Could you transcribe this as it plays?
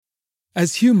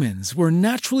As humans, we're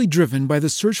naturally driven by the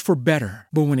search for better.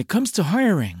 But when it comes to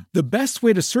hiring, the best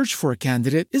way to search for a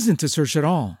candidate isn't to search at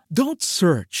all. Don't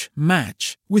search,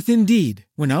 match with Indeed.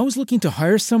 When I was looking to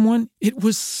hire someone, it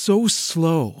was so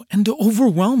slow and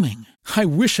overwhelming. I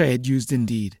wish I had used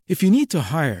Indeed. If you need to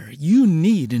hire, you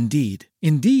need Indeed.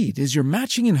 Indeed is your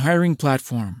matching and hiring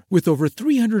platform with over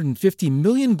 350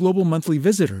 million global monthly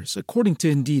visitors, according to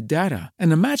Indeed data,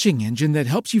 and a matching engine that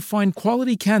helps you find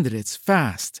quality candidates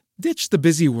fast. Ditch the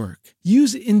busy work.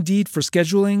 Use Indeed for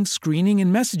scheduling, screening,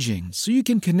 and messaging so you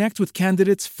can connect with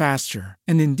candidates faster.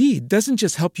 And Indeed doesn't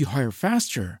just help you hire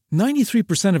faster.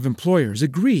 93% of employers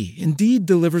agree Indeed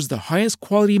delivers the highest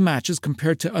quality matches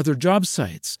compared to other job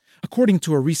sites, according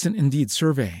to a recent Indeed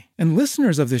survey. And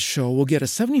listeners of this show will get a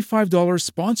 $75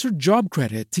 sponsored job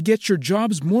credit to get your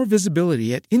jobs more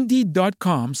visibility at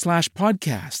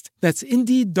Indeed.com/podcast. That's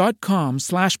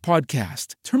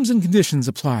Indeed.com/podcast. Terms and conditions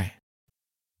apply.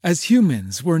 As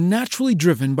humans, we're naturally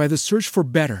driven by the search for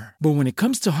better. But when it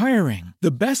comes to hiring,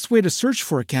 the best way to search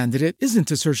for a candidate isn't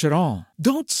to search at all.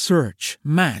 Don't search,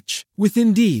 match with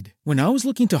Indeed. When I was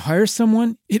looking to hire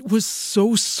someone, it was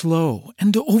so slow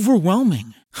and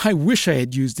overwhelming. I wish I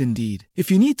had used Indeed.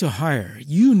 If you need to hire,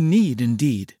 you need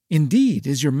Indeed. Indeed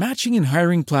is your matching and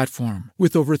hiring platform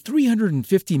with over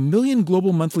 350 million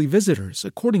global monthly visitors,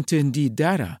 according to Indeed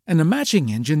data, and a matching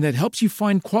engine that helps you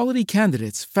find quality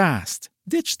candidates fast.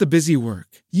 Ditch the busy work.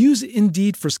 Use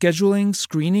Indeed for scheduling,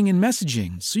 screening, and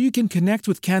messaging so you can connect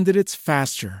with candidates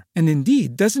faster. And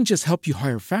Indeed doesn't just help you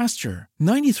hire faster.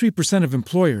 93% of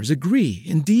employers agree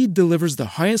Indeed delivers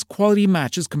the highest quality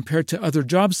matches compared to other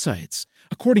job sites,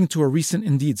 according to a recent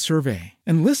Indeed survey.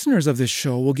 And listeners of this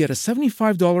show will get a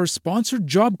 $75 sponsored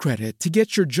job credit to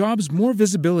get your jobs more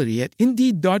visibility at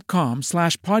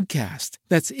Indeed.com/podcast.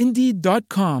 That's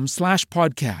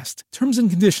Indeed.com/podcast. Terms and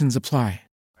conditions apply.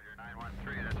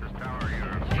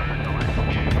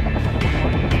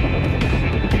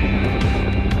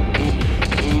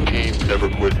 Never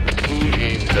quit.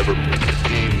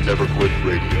 Never quit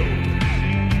radio.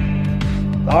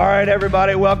 All right,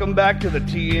 everybody, welcome back to the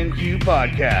TNQ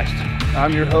podcast.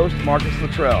 I'm your host, Marcus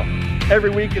Luttrell. Every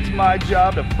week, it's my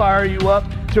job to fire you up,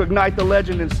 to ignite the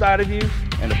legend inside of you,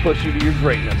 and to push you to your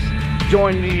greatness.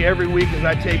 Join me every week as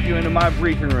I take you into my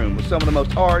briefing room with some of the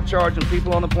most hard-charging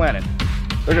people on the planet.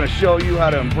 They're going to show you how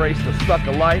to embrace the suck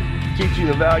of life, teach you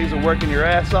the values of working your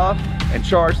ass off, and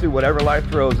charge through whatever life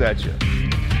throws at you.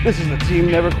 This is the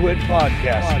Team Never Quit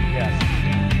podcast.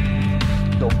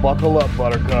 So buckle up,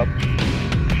 Buttercup.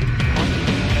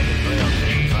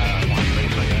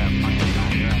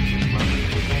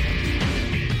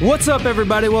 What's up,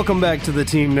 everybody? Welcome back to the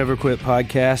Team Never Quit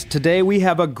podcast. Today we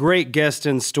have a great guest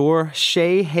in store.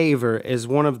 Shay Haver is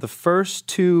one of the first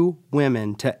two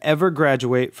women to ever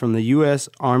graduate from the U.S.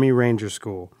 Army Ranger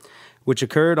School, which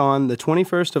occurred on the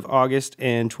 21st of August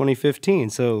in 2015.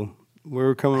 So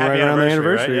we're coming right around the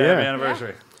anniversary. Right? Yeah, happy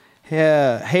anniversary.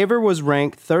 Yeah, Haver was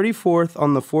ranked 34th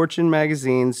on the Fortune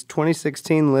magazine's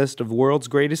 2016 list of world's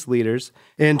greatest leaders.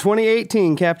 In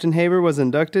 2018, Captain Haver was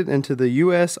inducted into the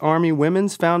U.S. Army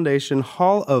Women's Foundation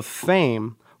Hall of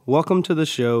Fame. Welcome to the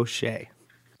show, Shay.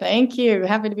 Thank you.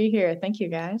 Happy to be here. Thank you,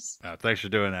 guys. Thanks for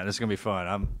doing that. This is gonna be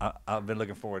fun. I've been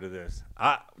looking forward to this.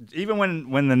 Even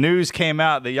when the news came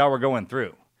out that y'all were going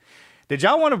through, did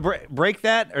y'all want to break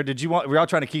that, or were y'all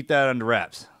trying to keep that under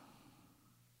wraps?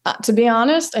 To be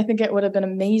honest, I think it would have been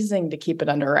amazing to keep it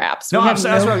under wraps. No,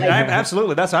 absolutely.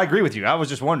 I agree with you. I was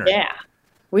just wondering. Yeah.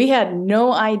 We had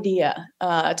no idea,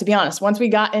 to be honest. Once we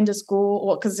got into school,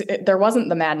 well, because there wasn't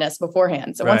the madness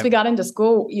beforehand. So once we got into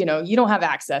school, you don't have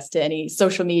access to any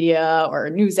social media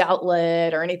or news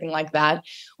outlet or anything like that.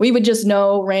 We would just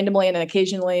know randomly, and then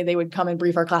occasionally they would come and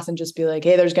brief our class and just be like,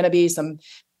 hey, there's going to be some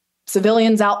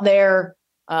civilians out there.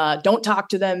 Don't talk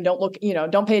to them. Don't look,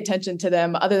 don't pay attention to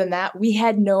them. Other than that, we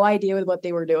had no idea what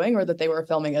they were doing or that they were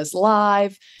filming us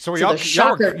live. So y'all were cut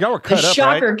up, right? The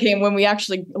shocker came when we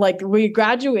actually, we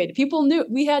graduated. People knew,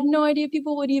 we had no idea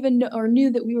people would even know or knew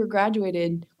that we were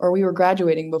graduated or we were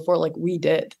graduating before we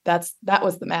did. That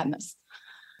was the madness.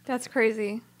 That's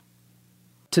crazy.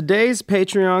 Today's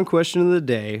Patreon question of the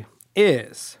day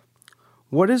is,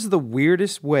 what is the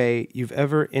weirdest way you've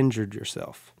ever injured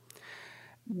yourself?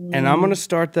 And I'm going to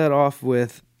start that off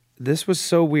with, this was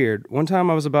so weird. One time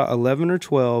I was about 11 or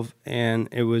 12, and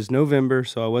it was November,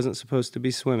 so I wasn't supposed to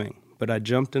be swimming. But I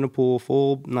jumped in a pool,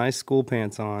 full nice school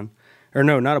pants on. Or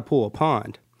no, not a pool, a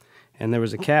pond. And there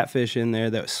was a catfish in there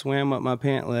that swam up my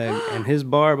pant leg, and his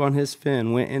barb on his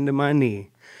fin went into my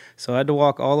knee. So I had to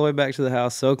walk all the way back to the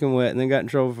house soaking wet, and then got in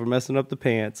trouble for messing up the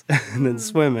pants and then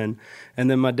swimming. And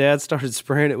then my dad started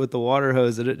spraying it with the water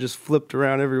hose, and it just flipped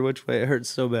around every which way. It hurt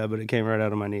so bad, but it came right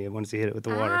out of my knee once he hit it with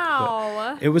the water.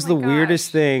 Ow. But it was the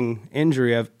weirdest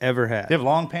injury I've ever had. You have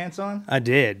long pants on? I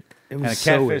did. It was And a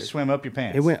so catfish weird. swim up your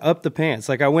pants. It went up the pants.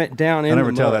 Like I went down in I'll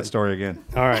never the tell mud. that story again.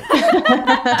 All right.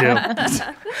 Deal.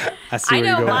 I see I where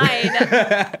know you're going.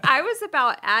 mine. I was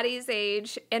about Addie's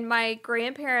age, and my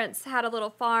grandparents had a little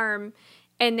farm,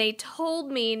 and they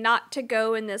told me not to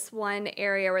go in this one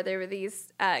area where there were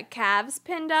these calves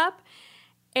pinned up,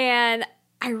 and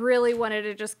I really wanted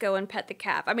to just go and pet the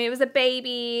calf. I mean, it was a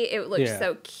baby. It looked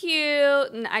so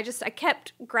cute, and I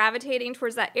kept gravitating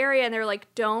towards that area, and they were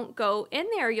like, "Don't go in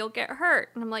there. You'll get hurt."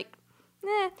 And I'm like,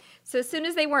 "Nah." So as soon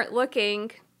as they weren't looking,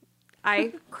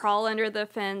 I crawl under the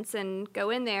fence and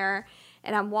go in there,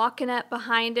 and I'm walking up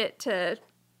behind it to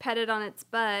pet it on its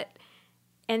butt,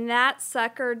 and that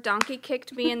sucker donkey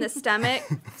kicked me in the stomach,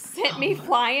 sent me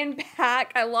flying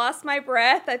back. I lost my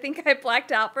breath. I think I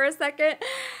blacked out for a second.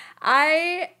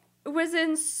 I was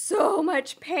in so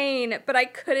much pain, but I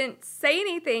couldn't say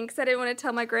anything because I didn't want to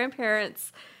tell my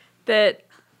grandparents that,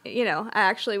 I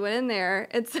actually went in there.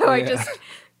 And so I just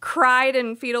cried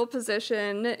in fetal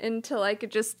position until I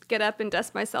could just get up and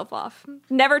dust myself off.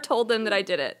 Never told them that I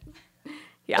did it.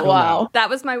 Yeah. Wow. That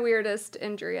was my weirdest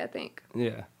injury, I think.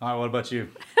 Yeah. All right, what about you?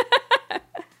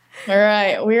 All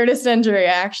right, weirdest injury.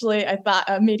 Actually, I thought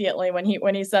immediately when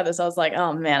he said this, I was like,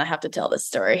 "Oh man, I have to tell this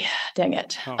story." Dang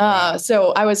it!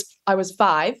 So I was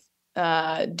 5,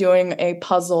 doing a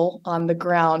puzzle on the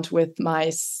ground with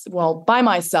by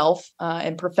myself,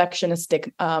 and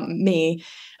perfectionistic me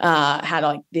had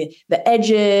like the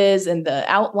edges and the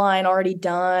outline already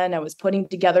done. I was putting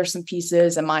together some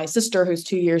pieces, and my sister, who's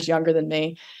 2 years younger than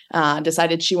me,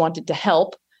 decided she wanted to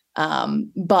help.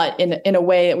 But in a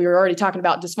way that we were already talking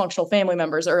about dysfunctional family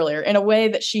members earlier, in a way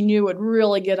that she knew would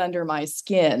really get under my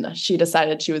skin, she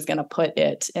decided she was going to put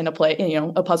it in a place,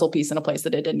 a puzzle piece in a place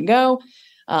that it didn't go,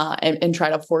 and try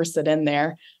to force it in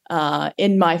there.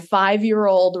 In my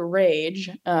 5-year-old rage,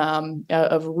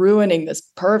 of ruining this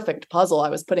perfect puzzle I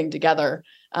was putting together,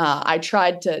 I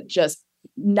tried to just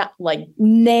not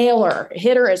nail her,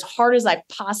 hit her as hard as I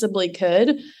possibly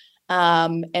could.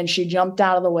 And she jumped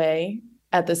out of the way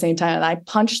at the same time. And I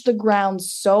punched the ground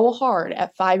so hard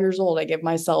at 5 years old, I gave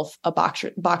myself a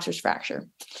boxer's fracture.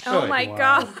 Oh my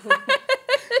God.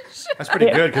 That's pretty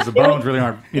good because the bones really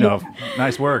aren't,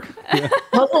 nice work.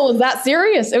 Puzzle was that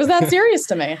serious. It was that serious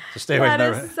to me. So stay away from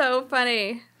That that. is so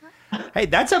funny. Hey,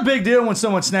 that's a big deal when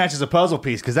someone snatches a puzzle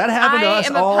piece because that happened to I us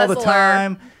am a all the puzzler.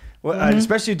 time. Well,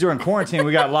 especially during quarantine,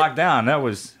 we got locked down. That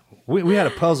was we had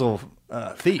a puzzle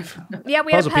thief. Yeah,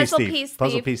 we had Puzzle a puzzle piece thief. piece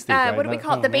Puzzle thief. piece thief, right? What do we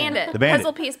call it? The bandit. The bandit.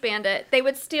 Puzzle piece bandit. They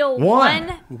would steal One.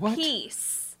 one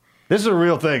piece. This is a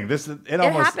real thing. It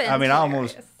almost. happens. I mean, I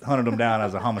almost hunted them down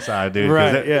as a homicide, dude.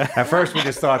 'cause Right, yeah. At first, we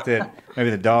just thought that maybe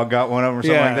the dog got one of them or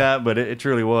something Yeah. like that, but it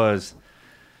truly was.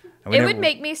 And we It never- would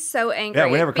make me so angry.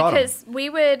 we never caught 'em. because we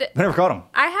would. We never caught him.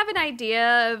 I have an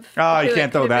idea of. Oh, you who can't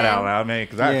it throw could that have out been. loud, man,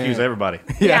 because I accuse everybody.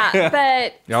 Yeah,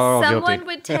 but Y'all are all someone guilty.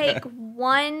 would take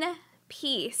one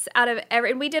piece out of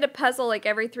every. And we did a puzzle like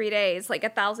every 3 days, like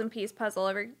 1,000-piece puzzle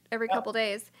every couple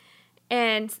days,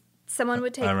 and someone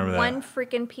would take remember that. one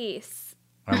freaking piece.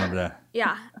 I remember that.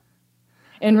 Yeah.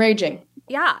 Enraging.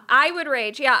 Yeah, I would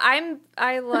rage. Yeah,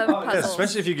 I love puzzles.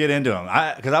 Especially if you get into them.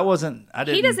 Because I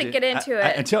didn't. doesn't get into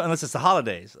it. Unless it's the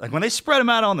holidays. Like when they spread them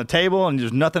out on the table and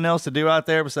there's nothing else to do out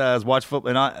there besides watch football.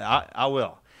 And I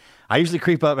will. I usually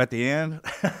creep up at the end.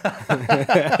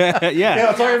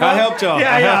 Yeah. I helped y'all.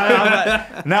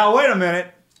 Yeah. Now, wait a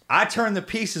minute. I turn the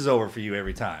pieces over for you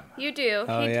every time. You do.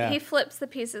 Oh, yeah. He flips the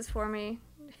pieces for me.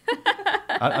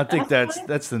 I think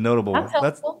that's the notable. That's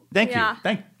helpful. Thank Yeah.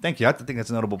 you. Thank you. I think that's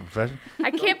a notable profession.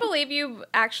 I can't believe you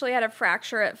actually had a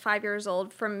fracture at 5 years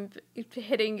old from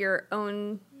hitting your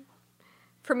own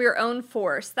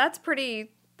force. That's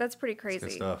pretty crazy.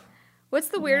 Good stuff. What's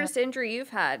the weirdest injury you've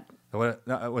had? What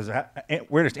was that?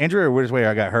 Weirdest injury or weirdest way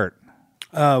I got hurt?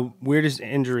 Weirdest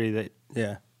injury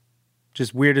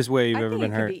just weirdest way you've I ever think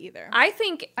been it could hurt. be either. I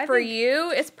think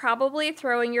you, it's probably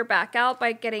throwing your back out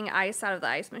by getting ice out of the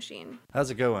ice machine. That's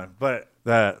a good one. But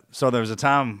so there was a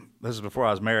time. This is before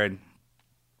I was married.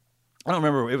 I don't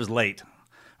remember. It was late.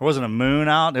 There wasn't a moon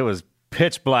out. It was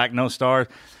pitch black, no stars.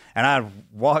 And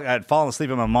I'd fallen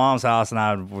asleep at my mom's house, and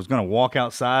I was going to walk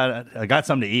outside. I got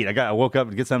something to eat. I woke up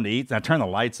to get something to eat, and I turned the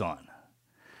lights on.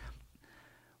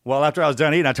 Well, after I was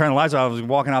done eating, I turned the lights on. I was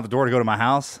walking out the door to go to my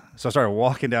house. So I started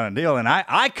walking down a deal, and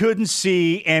I couldn't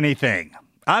see anything.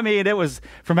 I mean, it was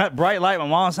from that bright light at my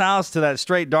mom's house to that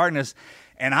straight darkness.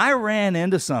 And I ran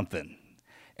into something.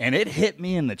 and it hit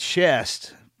me in the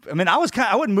chest. I mean, I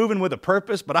wasn't moving with a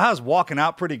purpose, but I was walking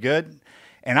out pretty good,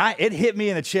 and it hit me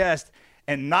in the chest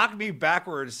and knocked me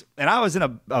backwards. And I was in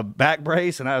a back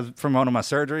brace, and I was from one of my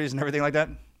surgeries and everything like that.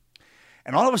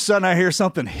 And all of a sudden, I hear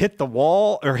something hit the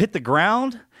wall or hit the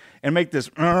ground and make this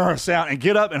sound and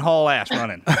get up and haul ass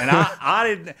running. And I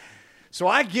didn't. So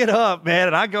I get up, man,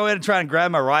 and I go in and try and grab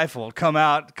my rifle, come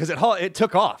out, because it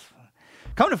took off.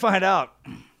 Come to find out,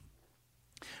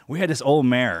 we had this old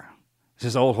mare,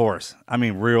 this old horse, I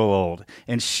mean real old,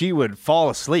 and she would fall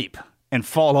asleep and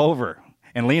fall over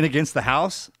and lean against the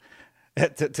house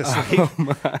to sleep,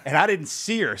 and I didn't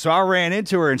see her, so I ran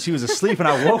into her, and she was asleep, and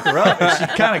I woke her up, and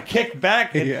she kind of kicked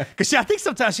back, because I think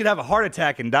sometimes she'd have a heart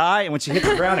attack and die, and when she hit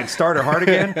the ground and start her heart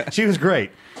again, she was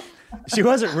great. She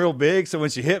wasn't real big, so when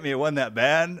she hit me, it wasn't that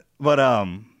bad, but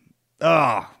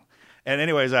and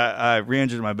anyways, I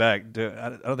re-injured my back. Dude, I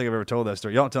don't think I've ever told that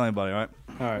story. Y'all don't tell anybody, all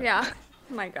right? Yeah.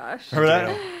 Oh my gosh.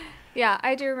 Remember that? Yeah,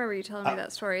 I do remember you telling me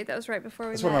that story. That was right before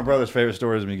we That's met. one of my brother's favorite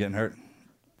stories of me getting hurt.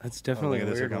 That's definitely Look a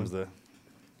at this. Here weird comes one.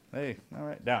 Hey, all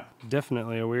right, down.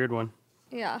 Definitely a weird one.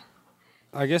 Yeah.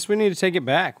 I guess we need to take it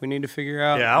back. We need to figure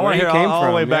out Yeah, I where want to he hear came all the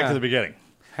from. way back Yeah. to the beginning.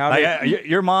 How Like, did,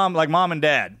 your mom, like mom and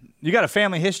dad, you got a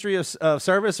family history of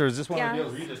service, or is this one of the Yeah.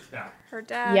 deals where you just Her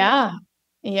dad.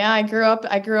 Yeah, I grew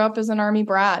up as an Army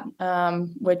brat,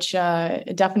 which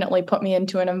definitely put me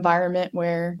into an environment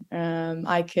where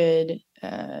I could,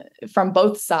 from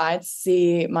both sides,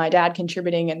 see my dad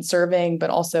contributing and serving,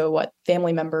 but also what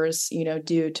family members,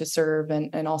 do to serve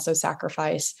and also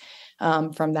sacrifice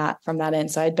from that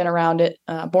end. So I'd been around it,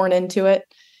 born into it.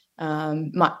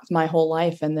 My whole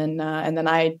life. And then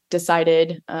I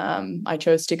decided, I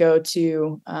chose to go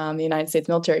to, the United States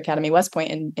Military Academy, West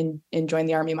Point, and join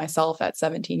the Army myself at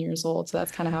 17 years old. So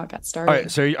that's kind of how it got started. All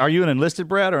right, so are you an enlisted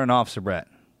brat or an officer brat?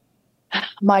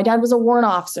 My dad was a warrant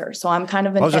officer, so I'm kind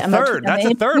of an. Oh, that's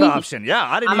a third option. Yeah,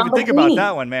 I didn't even think about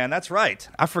that one, man. That's right.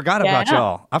 I forgot about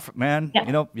y'all.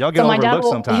 Y'all get overlooked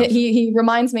sometimes. He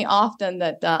reminds me often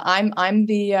that I'm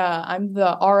the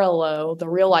RLO, the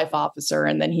real life officer,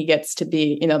 and then he gets to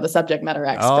be the subject matter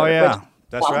expert. Oh yeah.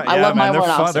 That's right. I love my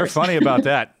warrant officers. They're funny about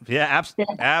that. Yeah,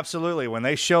 absolutely. When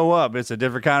they show up, it's a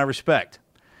different kind of respect.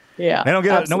 Yeah. They don't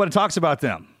get nobody talks about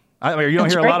them. I mean, you don't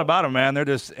hear a great. lot about them, man. They're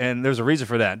just, and there's a reason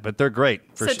for that, but they're great.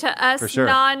 So to us for sure.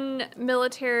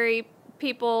 non-military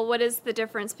people, what is the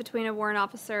difference between a warrant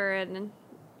officer and?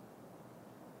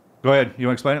 Go ahead. You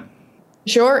want to explain it?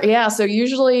 Sure. Yeah. So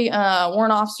usually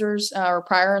warrant officers are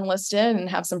prior enlisted and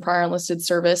have some prior enlisted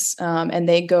service, and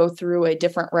they go through a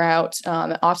different route.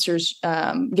 Officers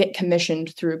get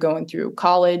commissioned through going through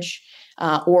college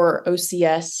or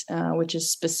OCS, which is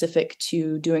specific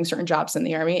to doing certain jobs in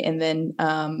the Army. And then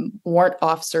warrant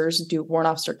officers do warrant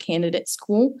officer candidate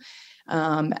school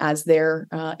as their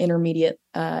intermediate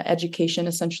education,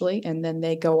 essentially. And then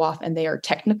they go off and they are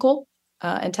technical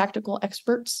and tactical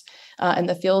experts in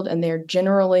the field, and they're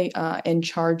generally in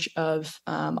charge of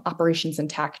operations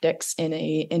and tactics in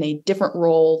a different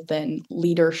role than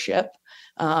leadership.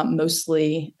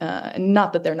 Mostly,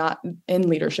 not that they're not in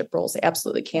leadership roles; they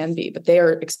absolutely can be, but they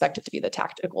are expected to be the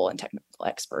tactical and technical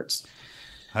experts.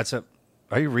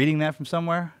 Are you reading that from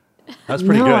somewhere? That's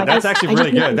pretty No, good. That's actually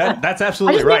really good. That's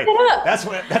absolutely right.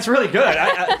 That's really good.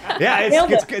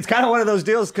 It's kind of one of those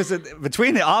deals because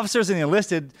between the officers and the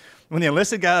enlisted, when the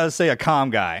enlisted guy is, say, a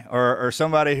comm guy or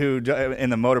somebody who in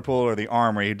the motor pool or the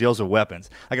armory who deals with weapons,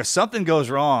 like if something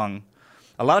goes wrong,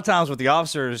 a lot of times with the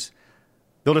officers,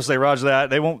 they'll just say, "Roger that."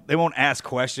 They won't ask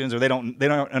questions or they don't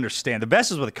understand. The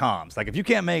best is with comms. Like if you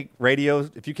can't make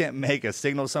radios, if you can't make a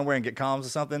signal somewhere and get comms or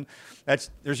something,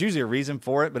 there's usually a reason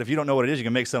for it. But if you don't know what it is, you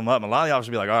can make something up. And a lot of the officers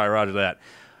will be like, "All right, Roger that."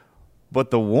 But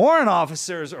the warrant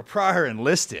officers are prior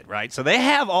enlisted, right? So they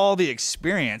have all the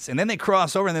experience, and then they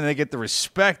cross over, and then they get the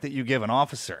respect that you give an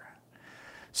officer.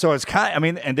 So it's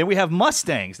and then we have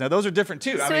Mustangs. Now those are different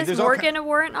too. So is Morgan a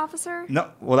warrant officer?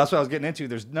 No, well that's what I was getting into.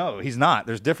 He's not.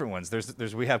 There's different ones.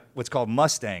 We have what's called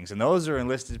Mustangs, and those are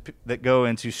enlisted that go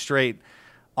into straight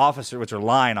officer, which are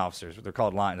line officers. They're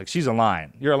called line. Like she's a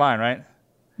line. You're a line, right?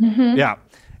 Mm-hmm. Yeah.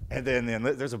 And then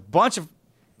there's a bunch of.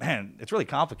 Man, it's really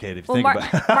complicated if you think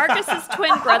about it. Marcus's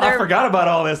twin brother. I forgot about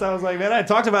all this. I was like, man, I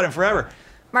talked about it forever.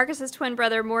 Marcus's twin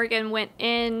brother Morgan went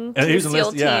in And he to was SEAL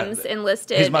enlisted, teams,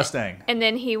 enlisted. He's Mustang. And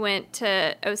then he went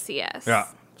to OCS. Yeah,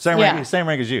 same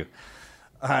rank as you.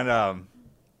 And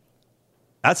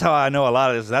that's how I know a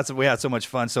lot of this. We had so much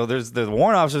fun. So there's the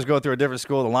warrant officers go through a different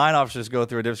school, the line officers go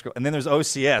through a different school, and then there's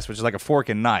OCS, which is like a fork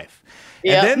and knife.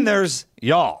 Yep. And then there's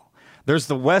y'all. There's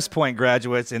the West Point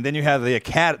graduates, and then you have the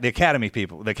academy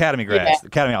people, the academy grads, the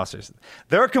academy officers.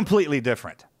 They're completely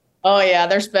different. Oh yeah,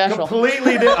 they're special.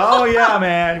 Completely. Oh yeah,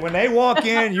 man. When they walk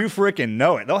in, you freaking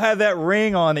know it. They'll have that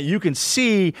ring on that you can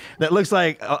see that looks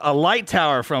like a light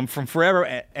tower from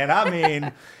forever. And I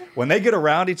mean, when they get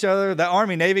around each other, that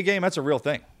Army Navy game, that's a real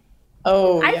thing.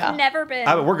 Oh yeah. I've never been.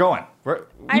 We're going.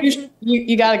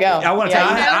 You gotta go. I want to. Yeah,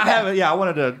 I haven't. Yeah, I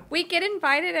wanted to. We get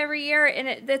invited every year, and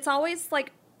it's always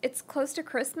like it's close to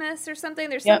Christmas or something.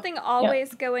 There's Yep, something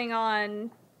always going on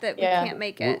that we Yeah. can't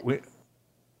make it.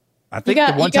 I think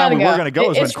the one time we were going to go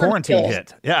was when It's quarantine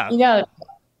ridiculous. hit. Yeah, You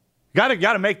gotta.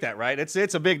 got to make that right. It's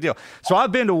a big deal. So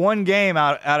I've been to one game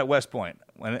out at West Point,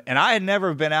 and I had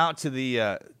never been out to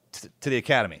the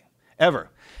academy ever.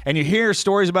 And you hear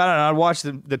stories about it, and I'd watch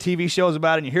the TV shows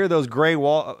about it, and you hear those gray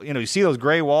you see those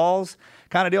gray walls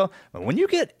kind of deal. But when you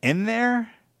get in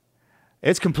there,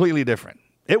 it's completely different.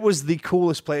 It was the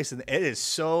coolest place, and it is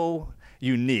so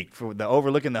unique for the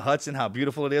overlooking the Hudson, how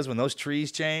beautiful it is when those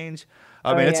trees change.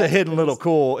 I mean, it's a hidden little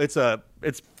cool. It's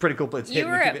pretty cool place. You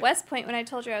were at West Point when I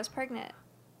told you I was pregnant.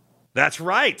 That's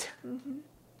right. Mm-hmm.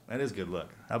 That is good luck.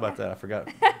 How about that? I forgot.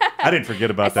 I didn't forget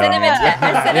about I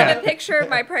that. sent him a picture of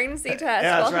my pregnancy test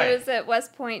Yeah, while that's he right. was at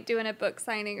West Point doing a book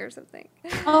signing or something.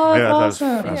 Oh, Yeah, I that's was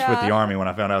awesome. with the Army when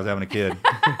I found out I was having a kid.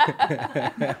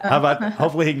 How about,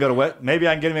 hopefully he can go to West, maybe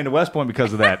I can get him into West Point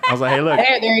because of that. I was like, hey, look,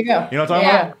 There you go. you know what I'm talking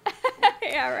about?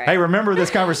 Yeah, right. Hey, remember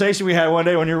this conversation we had one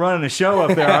day when you're running a show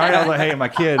up there, all right? I was like, hey, my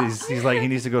kid, he's like, he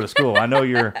needs to go to school. I don't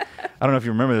know if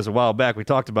you remember this a while back. We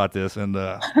talked about this, and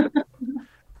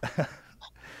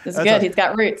It's good. He's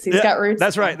got roots. He's got roots.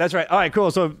 That's right. All right,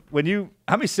 cool. So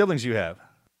how many siblings do you have?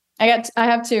 I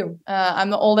have two. I'm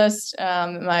the oldest.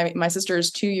 My sister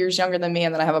is 2 years younger than me,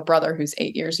 and then I have a brother who's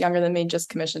 8 years younger than me, just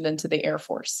commissioned into the Air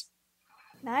Force.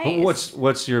 Nice.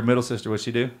 What's your middle sister? What's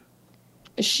she do?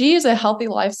 She is a healthy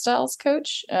lifestyles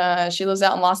coach. She lives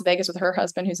out in Las Vegas with her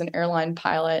husband, who's an airline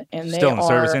pilot, and Still in the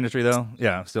service industry, though.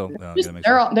 Yeah, still.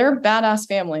 They're a badass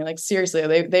family. Like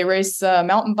seriously, they race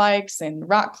mountain bikes and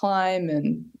rock climb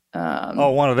and.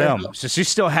 One of them. So she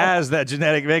still has that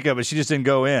genetic makeup, but she just didn't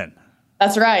go in.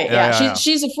 That's right. Yeah.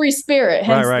 She's a free spirit.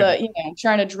 Hence Right.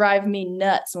 trying to drive me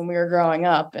nuts when we were growing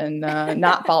up and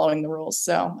not following the rules.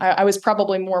 So I was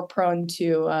probably more prone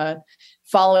to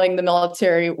following the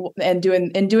military and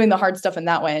doing the hard stuff in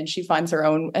that way. And she finds her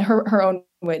own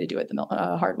way to do it the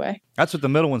hard way. That's what the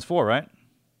middle one's for, right?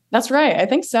 That's right. I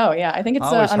think so. Yeah. I think it's.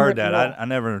 I always heard that. I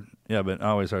never. Yeah, but I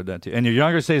always heard that too. And your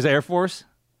younger stays Air Force.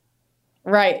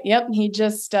 Right. Yep. He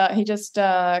just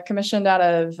commissioned out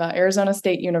of Arizona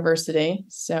State University.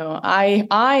 So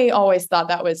I always thought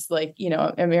that was like,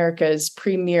 America's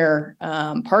premier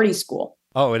party school.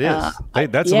 Oh, it is.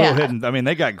 That's a little hidden. I mean,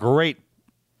 they got great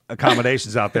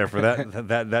accommodations out there for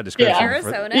that description. Yeah.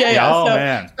 Arizona. Oh, so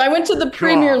man. I went to the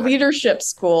premier leadership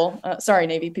school. Sorry,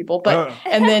 Navy people, but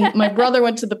and then my brother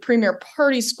went to the premier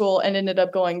party school and ended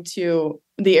up going to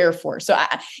the Air Force. So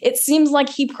it seems like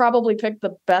he probably picked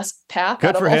the best path.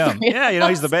 Good for him. Yeah,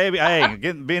 he's the baby. Hey,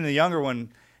 being the younger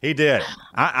one, he did.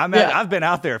 I've been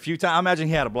out there a few times. I imagine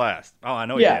he had a blast. Oh, I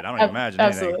know he did. I don't even imagine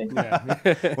anything.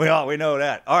 Absolutely. we know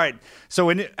that. All right.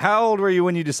 So how old were you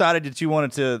when you decided that you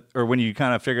wanted to, or when you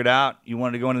kind of figured out you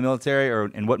wanted to go into the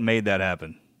military, and what made that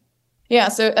happen? Yeah.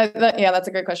 So that's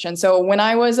a great question. So when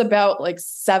I was about like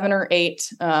 7 or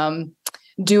 8,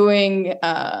 doing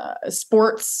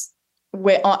sports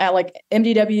at like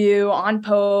MDW, on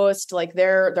post, like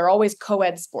they're always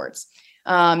co-ed sports.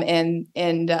 So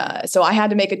I had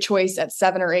to make a choice at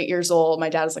 7 or 8 years old. My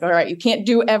dad was like, all right, you can't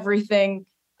do everything.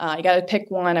 You got to pick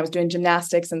one. I was doing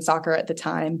gymnastics and soccer at the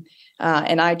time.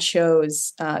 And I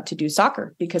chose to do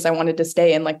soccer because I wanted to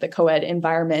stay in like the co-ed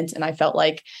environment. And I felt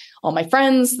like all my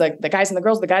friends, the guys and the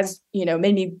girls,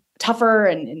 made me tougher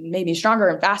and made me stronger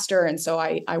and faster. And so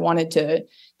I wanted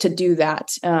to do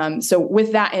that. So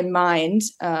with that in mind,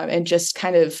 and just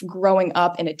kind of growing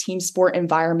up in a team sport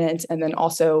environment, and then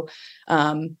also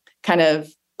kind of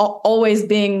always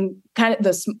being kind of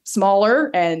the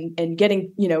smaller and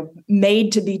getting,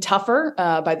 made to be tougher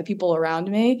by the people around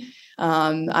me.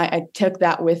 I took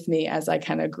that with me as I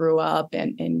kind of grew up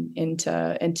and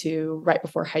into right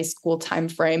before high school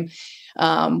timeframe,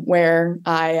 where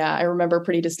I remember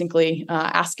pretty distinctly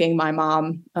asking my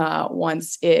mom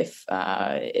once if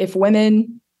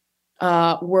women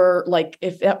were like,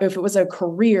 if it was a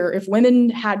career, if women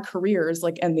had careers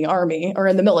like in the Army or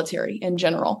in the military in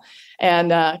general. And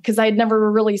because I had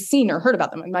never really seen or heard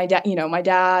about them. And my dad,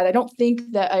 I don't think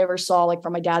that I ever saw like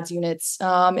from my dad's units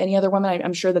any other women.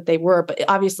 I'm sure that they were, but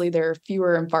obviously they're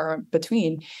fewer and far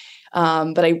between.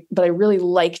 But I really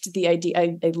liked the idea.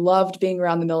 I loved being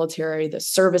around the military, the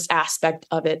service aspect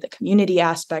of it, the community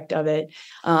aspect of it.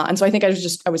 And so I think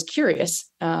I was curious.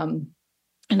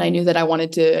 And I knew that I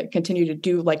wanted to continue to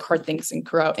do like hard things and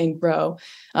grow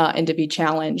and to be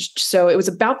challenged. So it was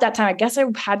about that time. I guess I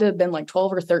had to have been like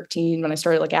 12 or 13 when I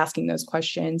started like asking those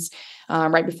questions,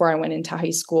 right before I went into high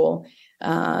school.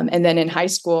 And then in high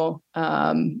school,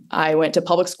 I went to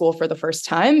public school for the first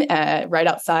time, right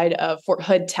outside of Fort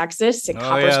Hood, Texas. At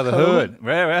Coppers the Cove. hood.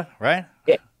 Right.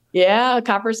 Yeah,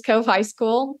 Coppers Cove High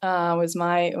School was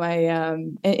my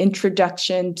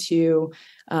introduction to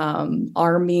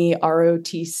Army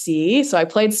ROTC. So I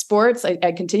played sports.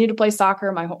 I continued to play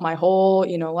soccer my whole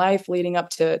life leading up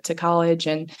to college,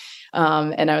 and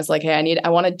I was like, hey, I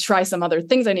want to try some other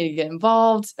things. I need to get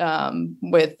involved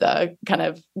with kind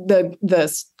of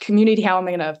the community. How am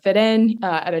I going to fit in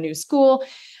at a new school?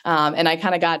 And I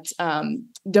kind of got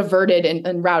diverted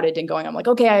and routed and going. I'm like,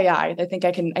 okay, I think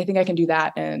I can do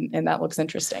that, and that looks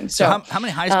interesting. So how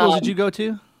many high schools did you go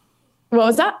to? What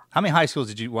was that? How many high schools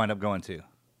did you wind up going to?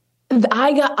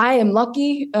 I am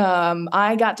lucky.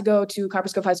 I got to go to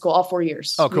Coppers Cove High School all 4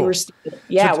 years. Oh, cool.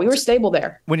 We were stable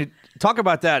there. When you talk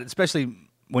about that, especially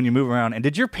when you move around, and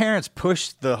did your parents push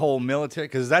the whole military?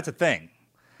 Because that's a thing.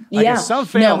 Like in some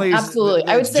families, no, absolutely.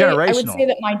 I would say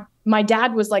that my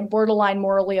dad was like borderline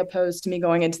morally opposed to me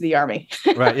going into the Army.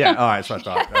 Right. Yeah. All right. So I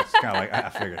thought that's kind of like I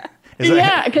figured.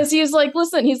 Yeah, because he's like,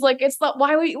 listen, he's like, it's not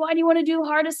why do you want to do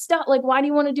hardest stuff? Like, why do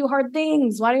you want to do hard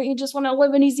things? Why don't you just want to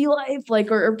live an easy life? Like,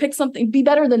 or pick something, be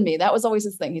better than me. That was always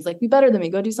his thing. He's like, be better than me.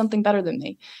 Go do something better than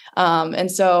me.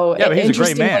 And so, yeah, but he's a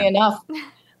great man. Interestingly enough,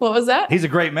 what was that? He's a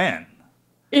great man.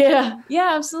 Yeah,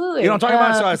 absolutely. You know what I'm talking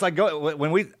about? So it's like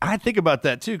I think about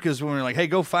that too, because when we're like, hey,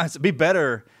 go be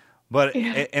better. But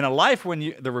in a life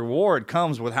when the reward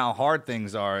comes with how hard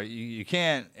things are, you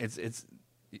can't.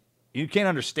 You can't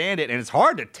understand it, and it's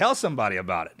hard to tell somebody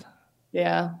about it.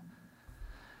 Yeah.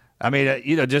 I mean,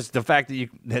 just the fact that you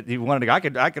wanted to.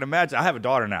 I could imagine. I have a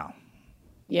daughter now.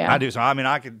 Yeah, I do. So I mean,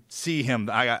 I could see him.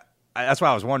 That's why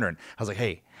I was wondering. I was like,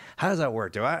 hey, how does that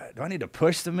work? Do I need to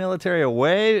push the military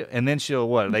away, and then she'll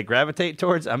what? They gravitate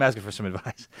towards? I'm asking for some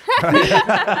advice.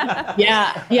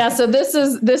 Yeah. So this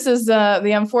is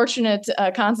the unfortunate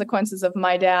consequences of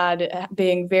my dad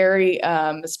being very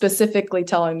specifically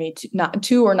telling me not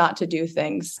to do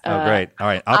things. Oh, great! All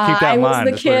right, I'll keep that in mind.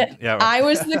 I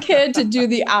was the kid to do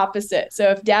the opposite.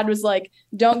 So if Dad was like,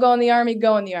 "Don't go in the Army,"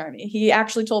 go in the Army. He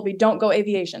actually told me, "Don't go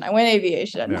aviation." I went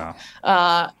aviation.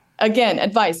 Yeah. Again,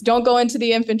 advice, don't go into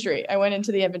the infantry. I went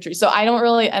into the infantry. So I don't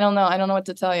know what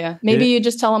to tell you. Maybe you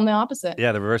just tell them the opposite.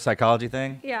 Yeah, the reverse psychology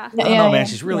thing. Yeah. I don't know, man.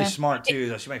 She's really smart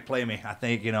too. She might play me. I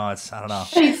think, I don't know.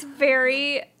 She's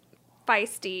very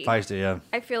feisty. Yeah.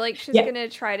 I feel like she's going to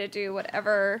try to do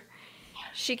whatever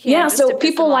she can. Yeah, so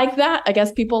people like that, I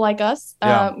guess people like us,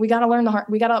 we got to learn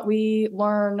we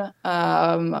learn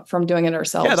from doing it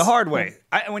ourselves. Yeah, the hard way.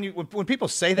 When people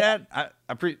say that,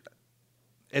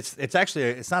 It's actually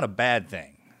it's not a bad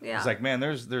thing. Yeah. It's like, man,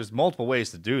 there's multiple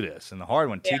ways to do this, and the hard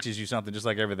one teaches you something just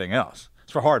like everything else.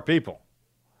 It's for hard people.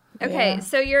 Okay,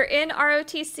 so you're in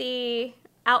ROTC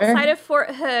outside of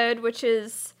Fort Hood, which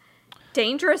is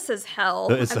dangerous as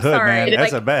hell. It's the Hood, man.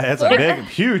 That's a big,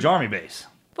 huge Army base.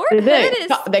 Fort Hood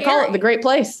is they call it the Great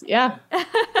Place. Yeah. The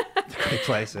Great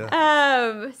Place.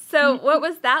 Yeah. So what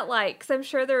was that like? Because I'm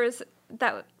sure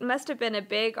that must have been a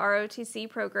big ROTC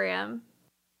program.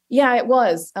 Yeah, it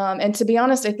was. And to be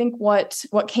honest, I think what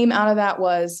came out of that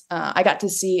was I got to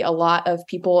see a lot of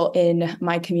people in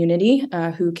my community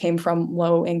who came from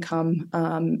low income,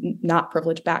 not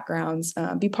privileged backgrounds,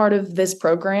 be part of this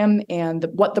program and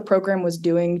what the program was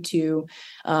doing to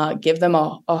give them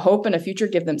a hope and a future,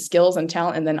 give them skills and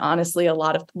talent. And then honestly, a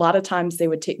lot of times they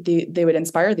would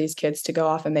inspire these kids to go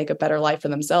off and make a better life for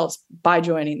themselves by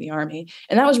joining the Army.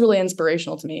 And that was really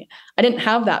inspirational to me. I didn't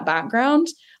have that background.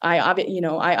 I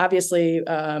obviously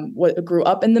grew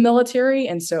up in the military,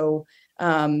 and so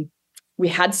we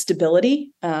had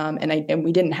stability, and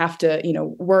we didn't have to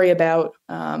worry about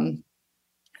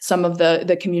some of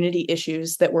the community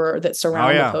issues that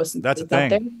surround the posts. That's a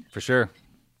thing for sure.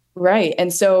 Right.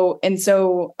 And so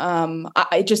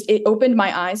it opened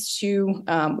my eyes to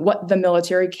what the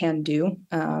military can do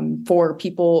for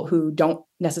people who don't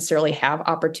necessarily have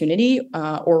opportunity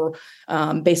or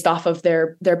based off of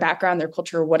their background, their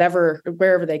culture, wherever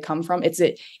they come from. It's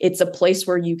a place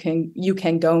where you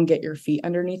can go and get your feet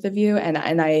underneath of you. And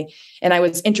I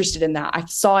was interested in that. I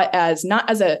saw it as not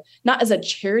as a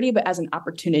charity, but as an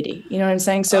opportunity. You know what I'm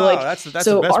saying? So that's the best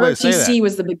way to say ROTC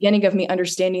was the beginning of me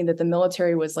understanding that the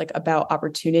military was like about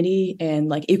opportunity and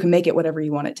like you can make it whatever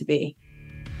you want it to be.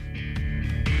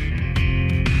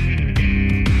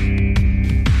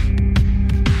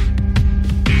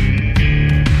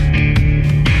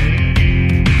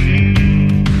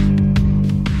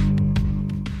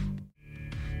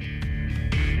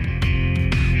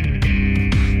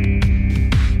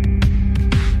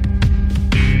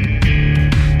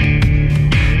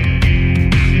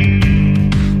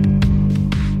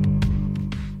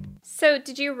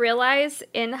 you realize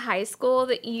in high school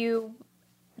that you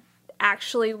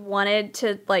actually wanted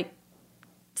to like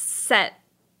set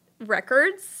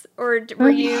records, or were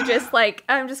you just like,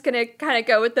 I'm just gonna kind of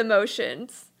go with the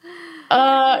motions?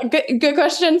 Good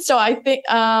question. So I think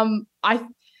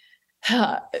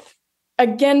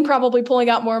again, probably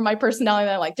pulling out more of my personality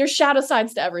than I like. There's shadow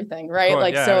sides to everything, right? Course,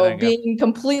 like, yeah, so everything, being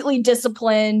completely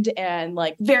disciplined and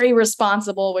like very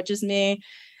responsible, which is me,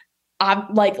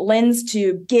 I'm like lends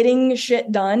to getting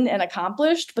shit done and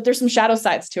accomplished, but there's some shadow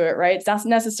sides to it, right? It's not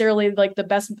necessarily like the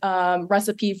best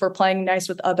recipe for playing nice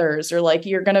with others, or like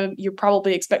you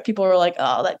probably expect people who are like,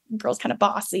 oh, that girl's kind of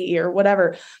bossy or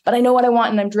whatever, but I know what I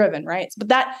want and I'm driven, right? But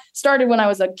that started when I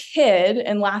was a kid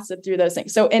and lasted through those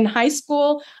things. So in high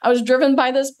school, I was driven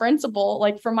by this principle,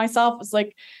 like for myself, it's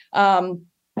like,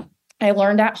 I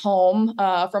learned at home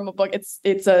from a book.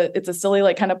 It's a silly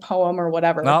like kind of poem or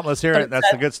whatever. No, let's hear it. That's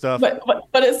the good stuff.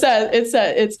 But it says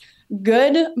it's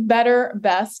good, better,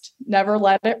 best. Never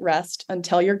let it rest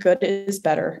until your good is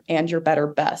better and your better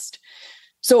best.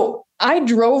 So I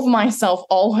drove myself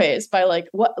always by like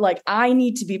I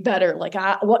need to be better. Like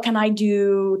what can I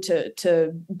do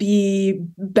to be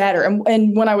better?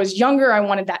 And when I was younger, I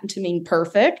wanted that to mean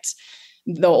perfect.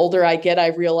 The older I get, I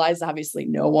realize obviously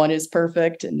no one is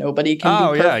perfect and nobody can be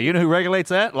perfect. Yeah. You know who regulates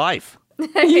that? Life.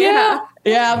 Yeah,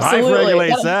 absolutely. Life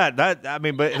regulates that. But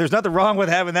there's nothing wrong with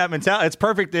having that mentality. It's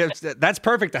perfect. That's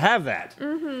perfect to have that.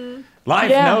 Mm-hmm. Life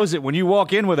knows it when you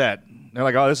walk in with that. They're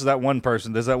like, oh, this is that one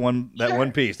person. This is that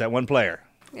one piece, that one player.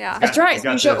 Yeah, that's right.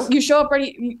 You show up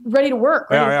ready to work,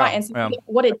 ready to fight. And so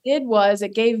what it did was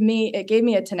it gave me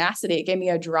a tenacity, it gave me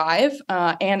a drive,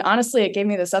 and honestly, it gave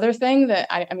me this other thing that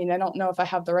I don't know if I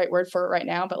have the right word for it right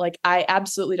now, but like I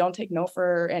absolutely don't take no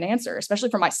for an answer, especially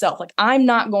for myself. Like I'm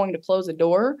not going to close a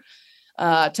door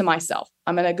to myself.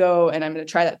 I'm going to go and I'm going to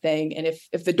try that thing, and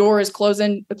if the door is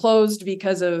closed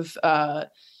because of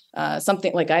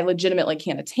something like I legitimately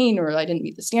can't attain or I didn't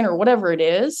meet the standard or whatever it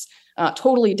is.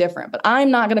 Totally different, but I'm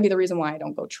not going to be the reason why I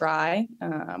don't go try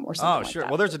or something. Oh, sure. Like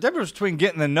that. Well, there's a difference between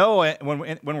getting the no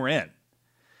when we're in,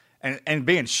 and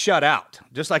being shut out,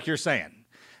 just like you're saying.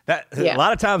 A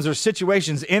lot of times there's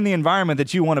situations in the environment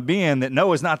that you want to be in that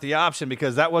no is not the option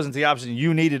because that wasn't the option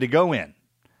you needed to go in.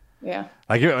 Yeah.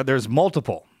 Like there's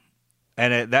multiple,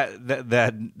 and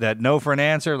that no for an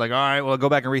answer. Like, all right, well, I'll go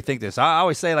back and rethink this. I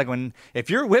always say, like, if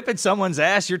you're whipping someone's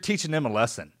ass, you're teaching them a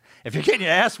lesson. If you're getting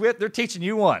your ass whipped, they're teaching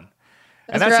you one.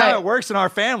 And that's right. How it works in our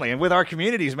family and with our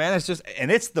communities, man. It's just, and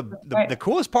it's the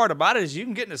coolest part about it is you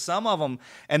can get into some of them,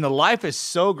 and the life is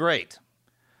so great.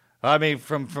 I mean,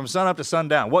 from sun up to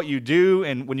sundown, what you do,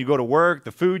 and when you go to work,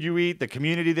 the food you eat, the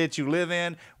community that you live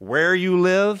in, where you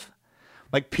live.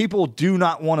 Like, people do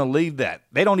not want to leave that.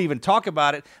 They don't even talk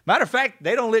about it. Matter of fact,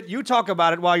 they don't let you talk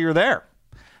about it while you're there,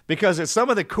 because it's some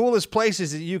of the coolest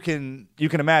places that you can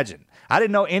imagine. I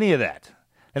didn't know any of that.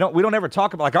 We don't ever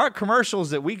talk about, like, our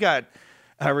commercials that we got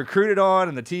recruited on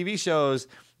and the TV shows.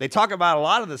 They talk about a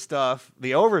lot of the stuff,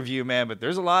 the overview, man, but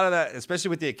there's a lot of that, especially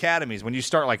with the academies, when you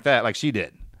start like that, like she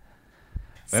did.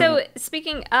 So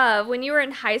speaking of, when you were in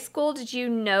high school, did you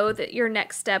know that your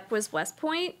next step was West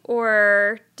Point,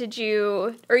 or did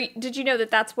you know that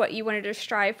that's what you wanted to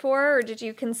strive for, or did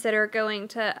you consider going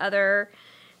to other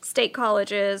state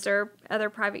colleges or other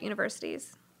private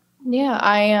universities? Yeah,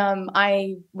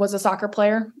 I was a soccer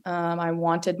player. I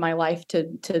wanted my life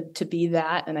to be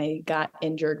that, and I got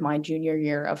injured my junior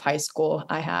year of high school.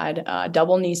 I had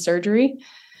double knee surgery.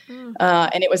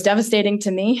 And it was devastating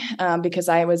to me because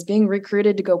I was being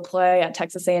recruited to go play at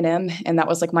Texas A&M, and that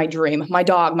was like my dream. My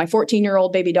dog, my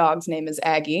 14-year-old baby dog's name is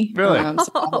Aggie. Really?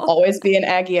 So I'll always be an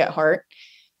Aggie at heart.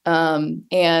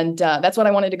 And that's what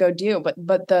I wanted to go do.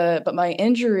 But my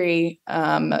injury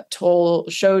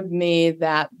showed me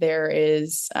that there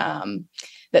is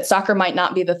that soccer might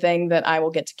not be the thing that I will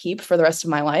get to keep for the rest of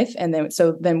my life. And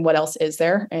then what else is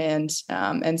there? And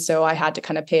so I had to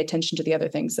kind of pay attention to the other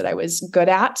things that I was good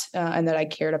at and that I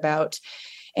cared about.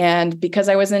 And because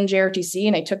I was in JRTC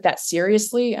and I took that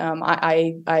seriously,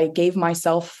 I gave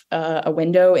myself a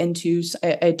window into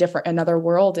another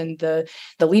world, and the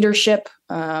leadership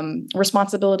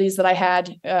responsibilities that I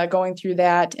had going through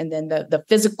that, and then the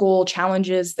physical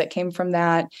challenges that came from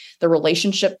that, the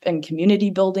relationship and community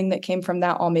building that came from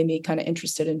that, all made me kind of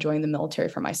interested in joining the military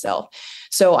for myself.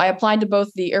 So I applied to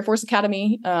both the Air Force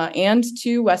Academy and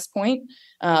to West Point.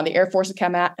 The Air Force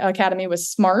Academy was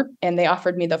smart, and they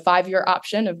offered me the 5-year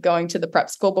option of going to the prep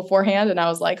school beforehand. And I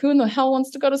was like, who in the hell wants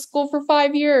to go to school for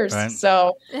 5 years? Right.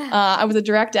 So I was a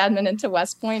direct admin into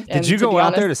West Point. Did you go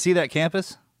out there to see that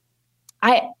campus?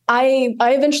 I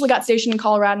eventually got stationed in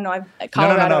Colorado. No,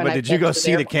 Colorado. No. and But I've did you been go to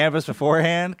see the airport. campus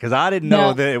beforehand? Because I didn't know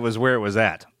No. that it was where it was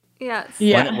at. Yes.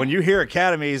 Yeah. When you hear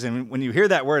academies and when you hear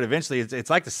that word, eventually it's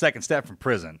like the second step from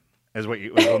prison, is what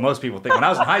most people think. When I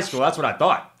was in high school, that's what I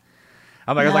thought.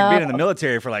 I'm like, I was like being in the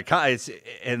military for like, it's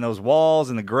in those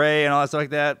walls and the gray and all that stuff like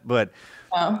that. But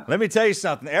let me tell you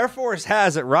something. The Air Force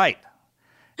has it right.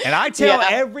 And I tell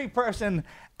every person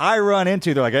I run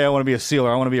into, they're like, hey, I want to be a SEAL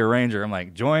or I want to be a Ranger. I'm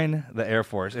like, join the Air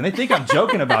Force. And they think I'm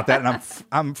joking about that, and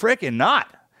I'm freaking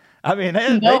not. I mean,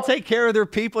 they take care of their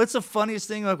people. It's the funniest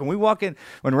thing. Like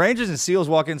when Rangers and SEALs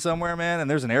walk in somewhere, man, and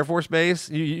there's an Air Force base,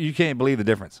 you can't believe the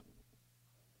difference.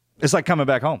 It's like coming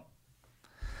back home.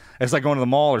 It's like going to the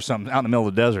mall or something out in the middle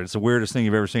of the desert. It's the weirdest thing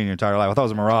you've ever seen in your entire life. I thought it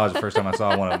was a mirage the first time I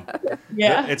saw one of them.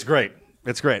 Yeah. It's great.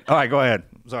 It's great. All right, go ahead.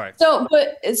 Sorry.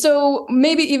 So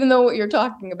maybe even though what you're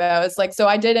talking about is like, so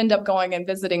I did end up going and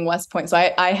visiting West Point. So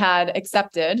I had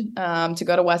accepted to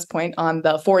go to West Point on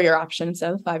the 4-year option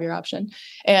instead of the 5-year option.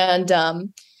 And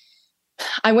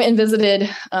I went and visited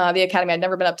the academy. I'd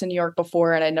never been up to New York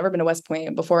before, and I'd never been to West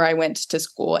Point before I went to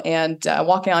school. And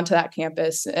walking onto that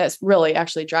campus, it's really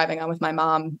actually driving on with my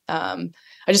mom. I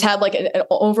just had like an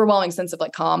overwhelming sense of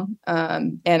like calm.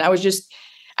 And I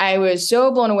was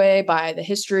so blown away by the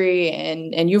history,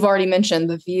 and you've already mentioned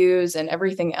the views and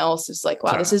everything else. It's like,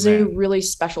 wow, this is a really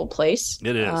special place.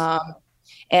 It is.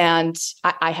 And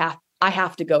I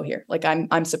have to go here. Like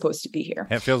I'm supposed to be here.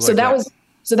 It feels so like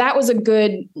that was a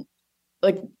good,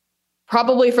 like,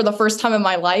 probably for the first time in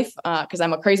my life, because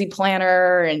I'm a crazy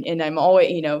planner and I'm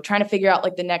always, trying to figure out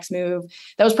like the next move.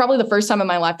 That was probably the first time in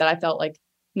my life that I felt like,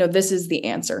 no, this is the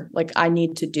answer. Like I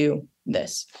need to do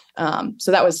this.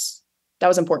 So that was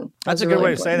important. That's a good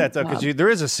way to say that, though, because there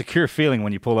is a secure feeling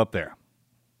when you pull up there.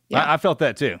 Yeah. I felt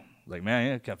that, too. Like,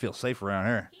 man, I feel safe around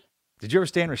here. Did you ever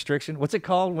stand restriction? What's it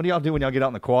called? What do y'all do when y'all get out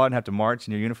in the quad and have to march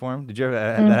in your uniform? Did you ever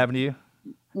have that happen to you?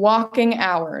 Walking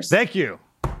hours. Thank you.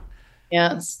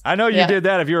 Yes. I know you did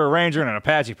that if you were a Ranger and an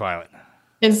Apache pilot.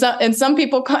 And some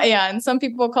people call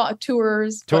it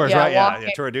tours. Tours, right? Walking,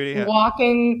 tour of duty. Yeah.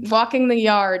 Walking the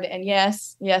yard. And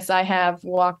yes, I have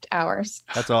walked hours.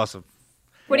 That's awesome.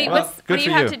 What do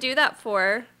you have to do that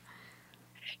for?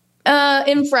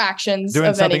 Infractions. Doing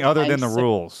of something any other kind. than the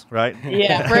rules, right?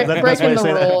 Yeah, breaking the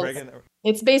rules.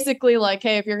 It's basically like,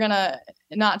 hey, if you're gonna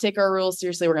not take our rules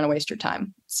seriously, we're gonna waste your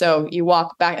time. So you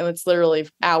walk back, and it's literally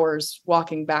hours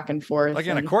walking back and forth, like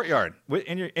in a courtyard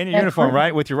in your uniform,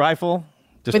 right? With your rifle.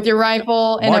 With your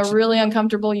rifle in a really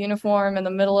uncomfortable uniform in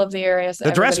the middle of the area. So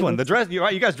the dress one,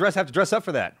 you guys have to dress up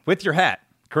for that with your hat.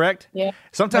 Correct? Yeah.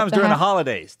 Sometimes during the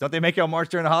holidays. Don't they make y'all march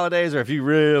during the holidays? Or if you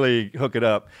really hook it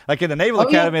up? Like in the Naval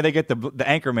Academy, they get the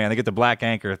anchor man. They get the black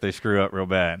anchor if they screw up real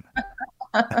bad.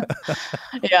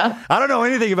 Yeah. I don't know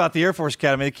anything about the Air Force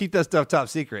Academy. They keep that stuff top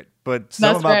secret. But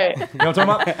some That's right. You know what I'm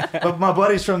talking about? But my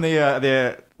buddies from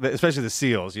the especially the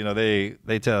SEALs, they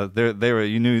tell they were,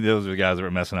 you knew those were the guys that were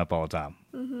messing up all the time.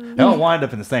 Mm-hmm. They don't wind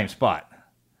up in the same spot.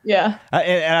 Yeah.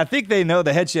 And I think they know,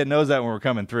 the head shed knows that when we're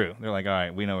coming through. They're like, all right,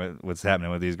 we know what's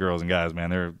happening with these girls and guys, man.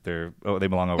 They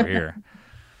belong over here.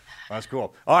 That's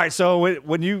cool. All right, so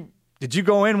did you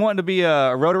go in wanting to be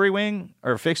a rotary wing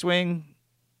or a fixed wing?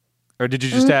 Or did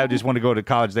you just want to go to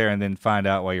college there and then find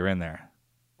out while you're in there?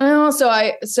 So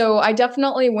I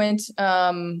definitely went,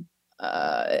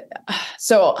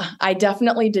 so I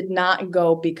definitely did not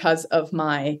go because of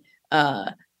my,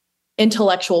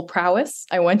 intellectual prowess.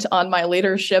 I went on my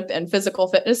leadership and physical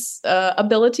fitness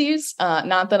abilities.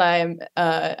 Not that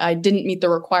I didn't meet the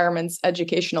requirements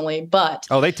educationally, but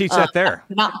they teach that there.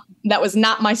 That was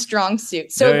not my strong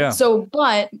suit. So,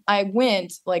 but I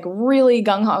went like really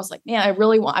gung ho. I was like, man,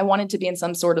 I wanted to be in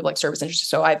some sort of like service industry.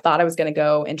 So I thought I was going to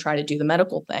go and try to do the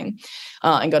medical thing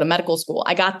and go to medical school.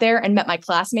 I got there and met my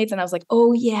classmates, and I was like,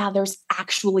 oh yeah, there's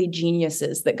actually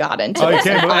geniuses that got into this.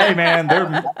 Hey man,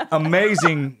 they're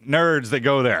amazing nerds that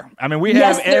go there. I mean, we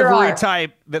have every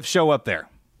type that show up there.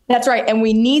 That's right. And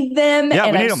we need them. Yeah,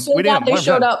 and we need I'm them. so We need glad them. they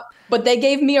showed up, but they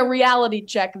gave me a reality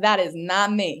check. That is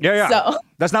not me. Yeah. So.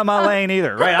 That's not my lane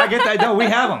either. Right. I get that. No, we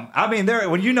have them. I mean,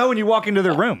 when you walk into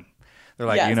their room, they're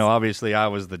like, obviously I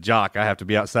was the jock. I have to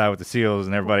be outside with the SEALs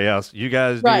and everybody else. You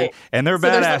guys do. And they're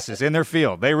badasses in their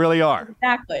field. They really are.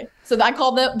 Exactly. So I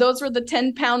call those were the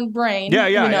 10-pound brain.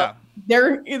 Yeah.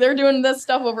 They're doing this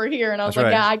stuff over here, and I was That's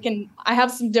like, right. yeah, I have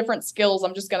some different skills.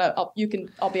 I'm just gonna, I'll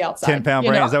be outside. 10-pound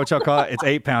brain. Is that what y'all call it? It's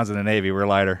 8 pounds in the Navy. We're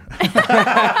lighter. 8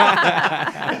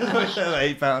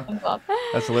 pounds.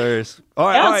 That's hilarious. All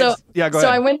right. Go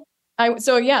ahead.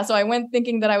 So I went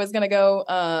thinking that I was going to go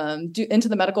into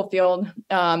the medical field,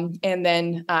 and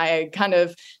then I kind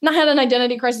of not had an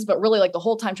identity crisis, but really like the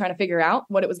whole time trying to figure out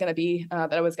what it was going to be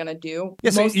that I was going to do.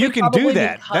 Yes, so you can do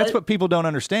that. Because... That's what people don't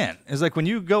understand. Is like when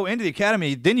you go into the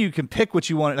academy, then you can pick what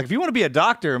you want. Like if you want to be a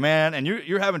doctor, man, and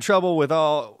you're having trouble with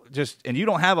and you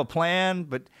don't have a plan,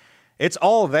 but it's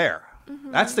all there.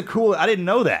 Mm-hmm. That's the cool. I didn't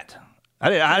know that. I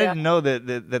didn't know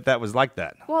that was like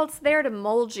that. Well, it's there to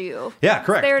mold you. Yeah,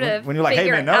 correct. It's there to when you're like,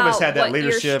 hey man, none of us had that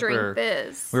leadership, or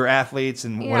we were athletes,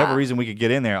 and whatever reason we could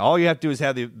get in there. All you have to do is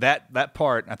have that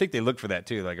part. I think they look for that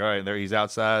too. Like, all right, there he's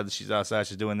outside, she's outside,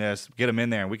 she's doing this. Get him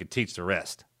in there, and we could teach the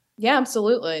rest. Yeah,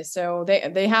 absolutely. So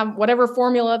they have whatever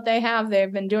formula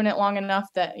they've been doing it long enough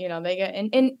that, they get,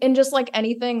 and just like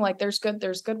anything, like there's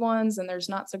good ones and there's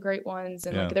not so great ones.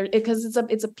 And like because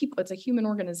it's a human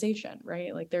organization,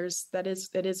 right? Like it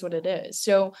is what it is.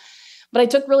 So, but I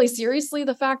took really seriously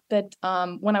the fact that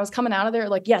when I was coming out of there,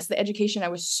 like, yes, the education I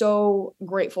was so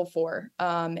grateful for,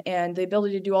 and the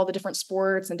ability to do all the different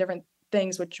sports and different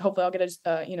things, which hopefully I'll get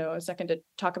a second to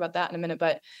talk about that in a minute.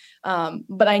 But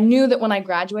I knew that when I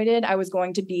graduated, I was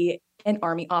going to be an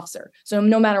Army officer. So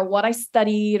no matter what I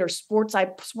studied or sport I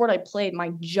played,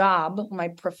 my job, my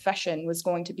profession was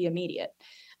going to be immediate.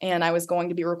 And I was going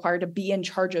to be required to be in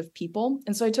charge of people.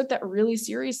 And so I took that really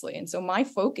seriously. And so my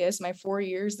focus, my 4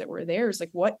 years that were there, is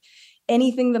like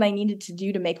anything that I needed to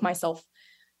do to make myself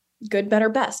good, better,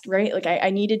 best, right? Like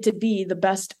I needed to be the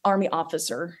best Army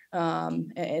officer.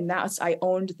 And I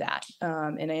owned that.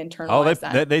 And I internalized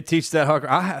that. They teach that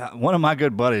hard. One of my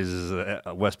good buddies is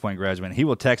a West Point graduate. And he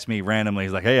will text me randomly.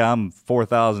 He's like, hey, I'm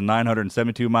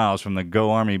 4,972 miles from the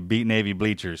Go Army Beat Navy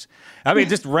bleachers. I mean,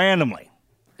 just randomly.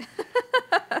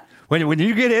 When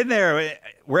you get in there,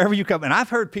 wherever you come, and I've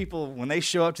heard people when they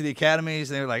show up to the academies,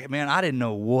 they're like, man, I didn't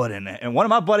know what in it. And one of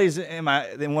my buddies in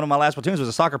one of my last platoons was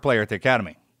a soccer player at the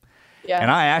academy. Yeah.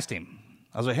 And I asked him,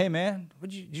 I was like, hey, man,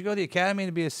 did you go to the academy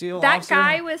to be a SEAL officer? That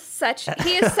guy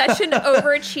he is such an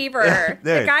overachiever.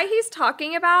 The guy he's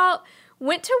talking about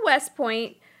went to West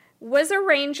Point, was a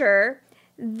Ranger,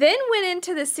 then went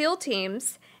into the SEAL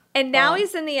teams, and now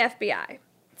he's in the FBI.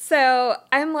 So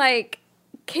I'm like,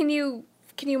 can you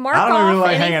mark off? I don't really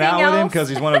like hanging out with him because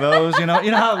he's one of those, you know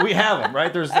how we have them,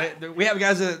 right? We have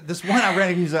guys this one I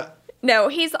ran, No,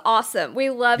 he's awesome. We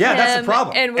love him. Yeah, that's the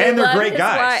problem. And they're great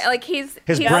guys. Like his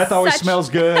breath always smells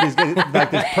good. He's got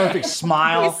like this perfect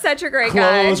smile. He's such a great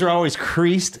guy. Clothes are always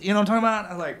creased. You know what I'm talking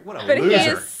about? I'm like, what a loser. But he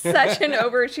is such an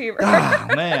overachiever.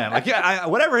 Oh, man. Like,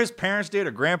 whatever his parents did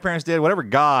or grandparents did, whatever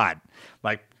God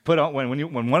like put on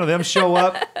when one of them show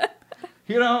up,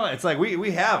 it's like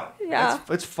we have them. Yeah.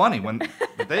 It's funny when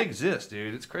they exist,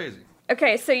 dude. It's crazy.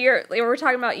 Okay, so we're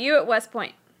talking about you at West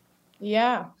Point.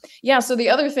 Yeah. So the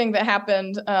other thing that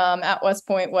happened at West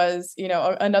Point was,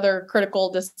 another critical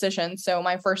decision. So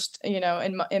my first,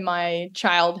 in my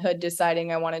childhood,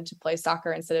 deciding I wanted to play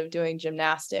soccer instead of doing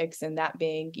gymnastics, and that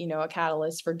being, a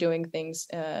catalyst for doing things,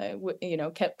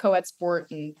 co-ed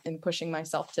sport and pushing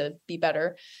myself to be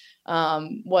better,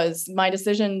 was my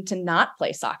decision to not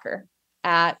play soccer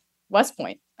at West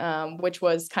Point, which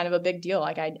was kind of a big deal.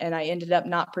 I ended up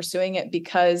not pursuing it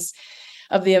because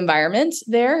of the environment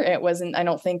there. It wasn't, I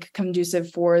don't think,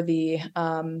 conducive for the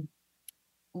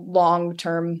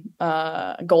long-term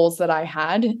goals that I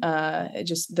had,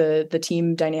 just the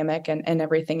team dynamic and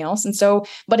everything else. And so,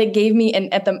 but it gave me,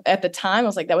 and at the time I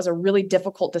was like, that was a really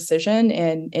difficult decision.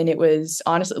 And it was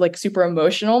honestly like super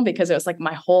emotional because it was like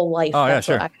my whole life. Oh, yeah,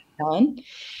 sure. What I had done.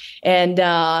 And,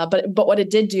 but what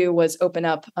it did do was open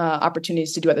up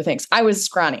opportunities to do other things. I was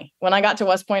scrawny. When I got to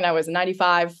West Point, I was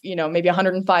 95, maybe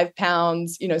 105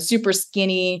 pounds, super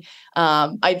skinny.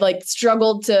 I like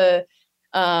struggled to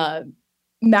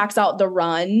max out the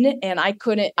run, and I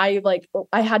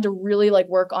had to really like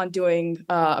work on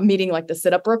meeting like the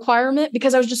sit-up requirement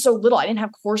because I was just so little. I didn't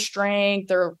have core strength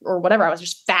or whatever. I was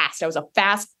just fast. I was a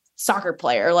fast soccer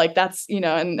player. Like that's,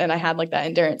 and I had like that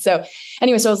endurance. So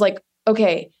anyway, so I was like,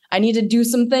 okay, I need to do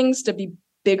some things to be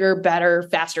bigger, better,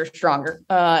 faster, stronger.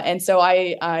 And so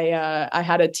I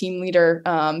had a team leader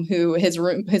who his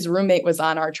roommate was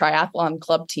on our triathlon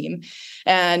club team,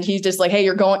 and he's just like, hey,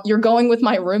 you're going with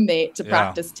my roommate to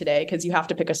practice today because you have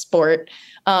to pick a sport.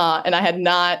 And I had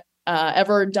not I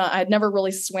had never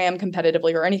really swam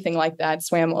competitively or anything like that.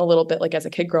 Swam a little bit like as a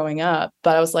kid growing up,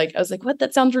 but I was like, what?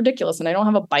 That sounds ridiculous, and I don't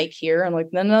have a bike here. I'm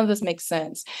like, none of this makes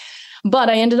sense. But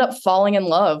I ended up falling in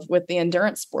love with the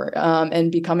endurance sport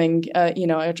and becoming, a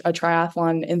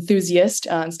triathlon enthusiast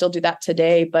and still do that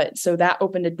today. But so that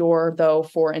opened a door, though,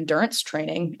 for endurance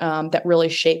training that really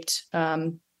shaped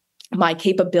my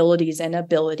capabilities and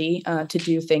ability to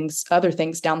do other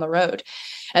things down the road.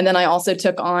 And then I also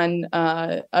took on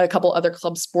a couple other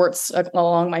club sports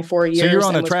along my 4 years. So you're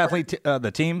on the triathlete,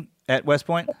 the team at West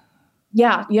Point?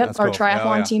 Yeah. Yep. That's our cool.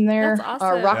 triathlon team there, That's awesome.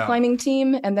 our rock climbing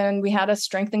team. And then we had a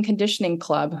strength and conditioning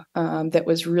club that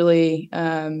was really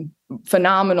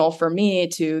phenomenal for me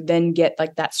to then get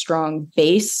like that strong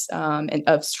base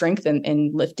of strength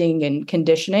and lifting and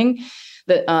conditioning.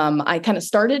 That I kind of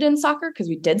started in soccer because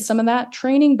we did some of that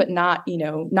training, but not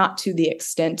to the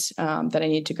extent that I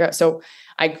need to grow. So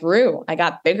I grew, I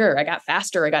got bigger, I got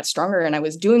faster, I got stronger, and I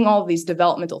was doing all of these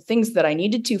developmental things that I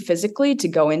needed to physically to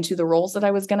go into the roles that I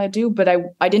was going to do. But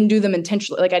I didn't do them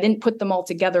intentionally. Like I didn't put them all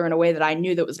together in a way that I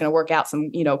knew that was going to work out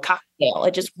some, cocktail.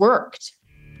 It just worked.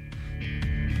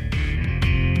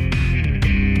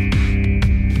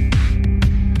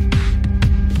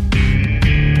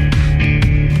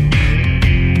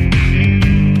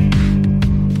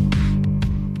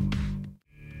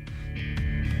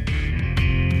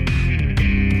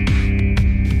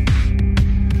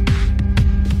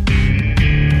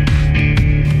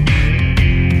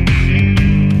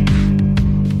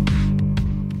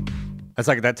 That's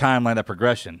like that timeline, that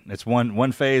progression. It's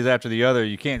one phase after the other.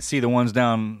 You can't see the ones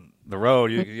down the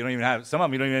road. You don't even have, some of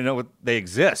them you don't even know they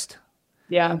exist.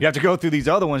 Yeah. You have to go through these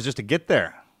other ones just to get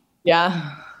there.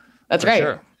 Yeah, that's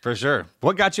right. For sure.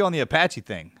 What got you on the Apache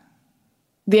thing?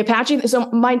 The Apache. So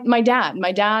my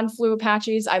dad flew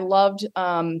Apaches. I loved,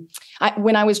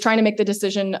 when I was trying to make the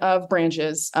decision of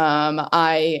branches,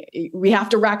 we have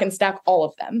to rack and stack all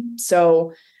of them.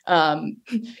 So,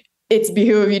 it's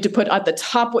behoove you to put at the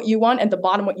top what you want and the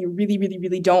bottom what you really, really,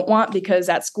 really don't want, because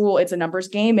at school it's a numbers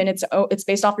game and it's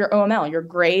based off your OML, your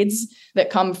grades that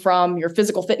come from your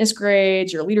physical fitness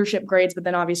grades, your leadership grades, but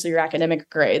then obviously your academic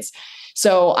grades.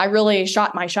 So I really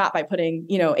shot my shot by putting,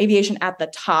 aviation at the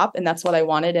top, and that's what I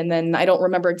wanted. And then I don't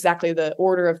remember exactly the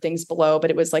order of things below, but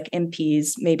it was like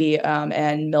MPs maybe,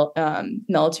 and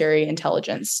military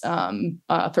intelligence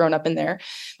thrown up in there.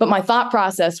 But my thought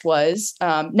process was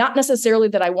not necessarily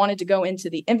that I wanted to go into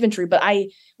the infantry, but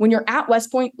when you're at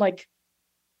West Point, like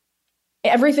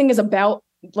everything is about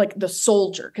like the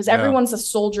soldier, because everyone's a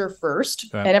soldier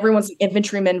first and everyone's an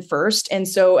infantryman first. And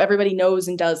so everybody knows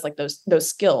and does like those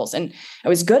skills. And I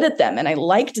was good at them and I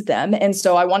liked them. And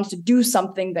so I wanted to do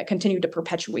something that continued to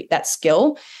perpetuate that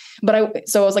skill. But I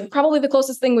was like, probably the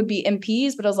closest thing would be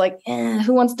MPs, but I was like,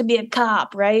 who wants to be a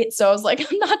cop? Right. So I was like,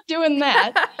 I'm not doing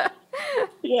that.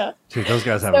 Yeah. Dude, those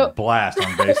guys have a blast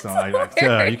on base. You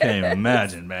can't even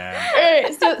imagine, man.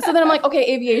 Right. So then I'm like,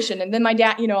 okay, aviation. And then my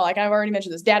dad, like I've already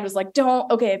mentioned this, dad was like,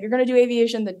 if you're going to do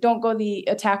aviation, then don't go the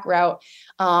attack route.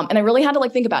 And I really had to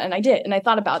like think about it. And I did. And I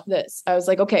thought about this. I was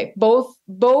like, okay, both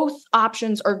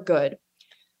options are good.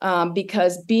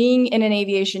 Because being in an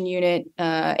aviation unit,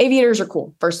 aviators are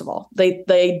cool. First of all,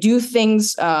 they do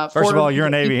things. First of all, you're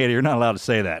an aviator. You're not allowed to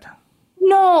say that.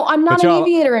 No, I'm not an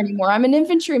aviator anymore. I'm an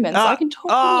infantryman, so I can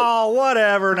totally. Oh,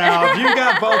 whatever. Now, if you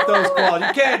got both those qualities,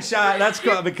 you can't shot. That's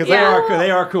cool because they are cool.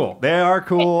 They are cool. They are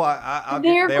cool.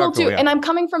 They are cool too. Yeah. And I'm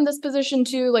coming from this position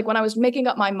too. Like when I was making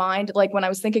up my mind, like when I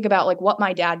was thinking about like what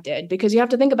my dad did, because you have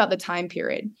to think about the time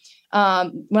period.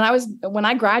 When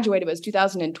I graduated, it was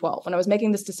 2012. When I was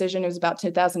making this decision, it was about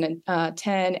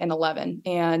 2010 and 11.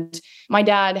 And my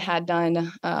dad had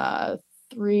done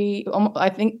I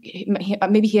think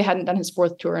maybe he hadn't done his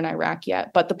fourth tour in Iraq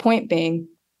yet. But the point being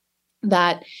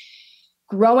that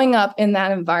growing up in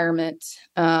that environment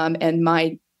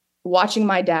and watching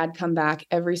my dad come back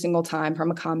every single time from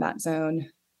a combat zone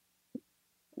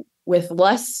with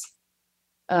less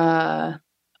of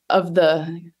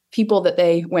the people that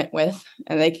they went with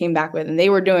and they came back with, and they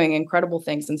were doing incredible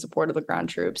things in support of the ground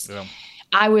troops. Yeah.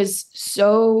 I was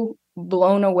so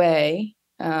blown away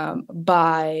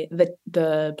by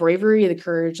the bravery, the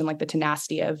courage, and like the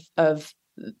tenacity of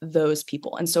those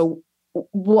people. And so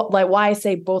why I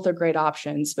say both are great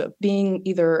options, but being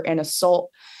either an assault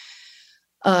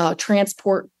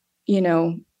transport,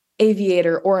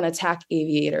 aviator or an attack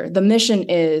aviator, the mission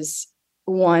is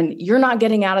one, you're not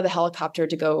getting out of the helicopter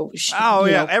to go.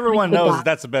 Everyone knows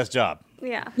that's the best job.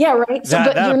 Yeah. Yeah. Right.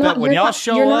 When y'all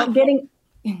show up,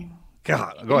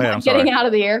 God, go ahead. I'm sorry. Getting out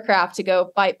of the aircraft to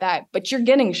go fight back, but you're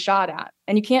getting shot at,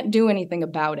 and you can't do anything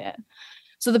about it.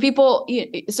 So the people,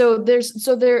 so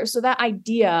that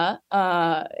idea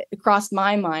crossed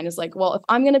my mind is like, well, if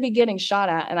I'm going to be getting shot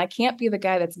at, and I can't be the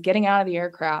guy that's getting out of the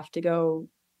aircraft to go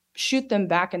shoot them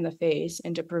back in the face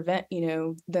and to prevent,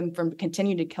 them from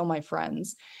continuing to kill my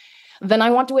friends, then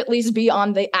I want to at least be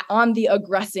on the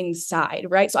aggressing side,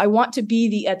 right? So I want to be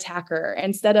the attacker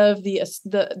instead of the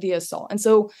assault. And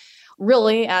so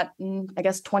really at, I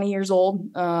guess, 20 years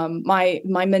old, my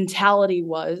mentality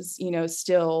was,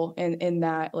 still in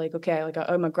that, like, okay, like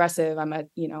I'm aggressive.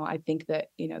 I think that,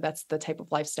 that's the type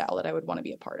of lifestyle that I would want to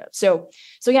be a part of. So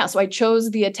I chose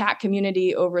the attack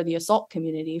community over the assault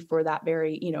community for that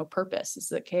very, purpose.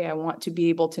 It's like, hey, I want to be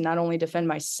able to not only defend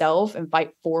myself and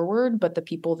fight forward, but the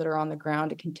people that are on the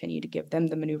ground to continue to give them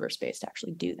the maneuver space to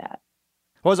actually do that.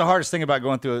 What was the hardest thing about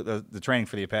going through the training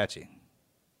for the Apache?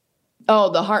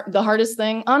 Oh, the hardest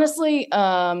thing, honestly,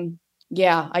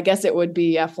 I guess it would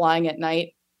be flying at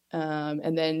night.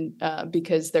 And then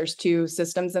because there's two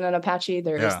systems in an Apache,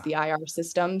 there's the IR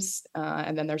systems,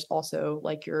 and then there's also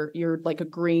like you're like a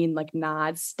green, like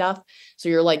nod stuff. So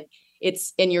you're like,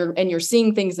 and you're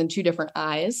seeing things in two different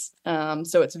eyes.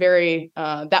 So it's very,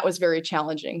 that was very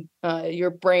challenging.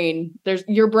 Your brain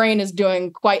is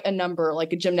doing quite a number,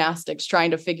 like a gymnastics,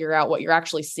 trying to figure out what you're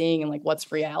actually seeing and like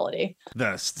what's reality.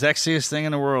 The sexiest thing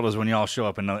in the world is when y'all show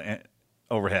up in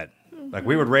overhead. Like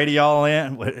we would radio y'all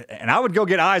in, and I would go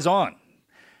get eyes on.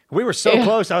 We were so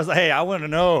close. I was like, hey, I want to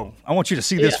know. I want you to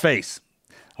see this face.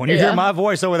 When you hear my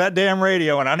voice over that damn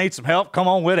radio and I need some help, come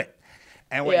on with it.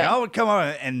 And when y'all would come on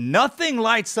and nothing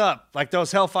lights up like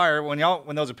those Hellfire, when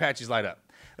those Apaches light up,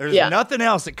 there's nothing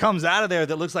else that comes out of there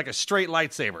that looks like a straight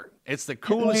lightsaber. It's the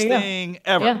coolest thing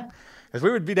ever. Yeah. Because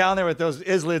we would be down there with those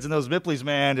Islids and those Mipleys,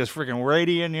 man, just freaking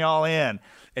radioing y'all in.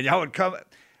 And y'all would come.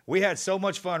 We had so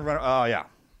much fun running. Oh, yeah.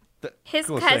 His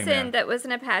cousin that was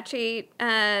an Apache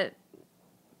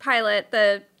pilot,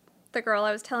 the girl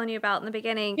I was telling you about in the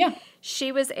beginning,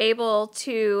 she was able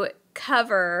to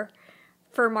cover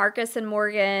for Marcus and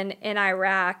Morgan in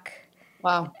Iraq.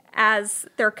 Wow. As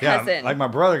their cousin. Yeah, like my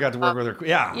brother got to work with her.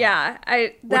 Yeah. Yeah.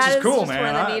 That is cool, man.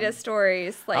 One of the neatest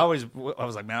stories. Like, I was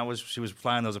like, man, she was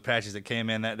flying those Apaches that came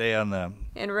in that day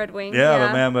in Red Wing.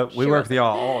 Yeah, but we worked with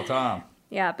y'all all the time.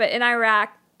 Yeah, but in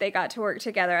Iraq, they got to work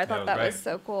together. I thought that was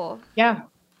so cool. Yeah.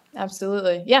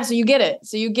 Absolutely. Yeah, so you get it.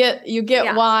 So you get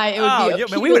why it would be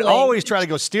appealing. We would always try to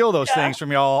go steal those things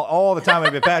from y'all all the time.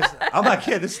 I'm like,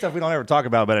 yeah, this stuff we don't ever talk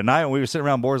about. But at night when we were sitting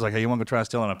around boards like, hey, you want to go try to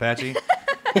steal an Apache?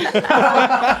 They would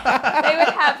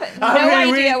have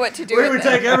idea what to do with it. We would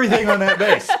take everything on that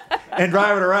base and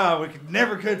drive it around. We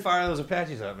never could fire those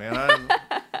Apaches up, man.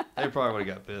 They probably would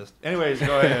have got pissed. Anyways,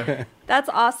 go ahead. That's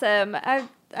awesome. I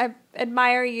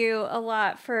admire you a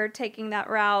lot for taking that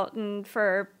route and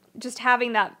for just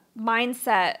having that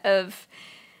mindset of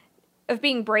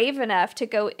being brave enough to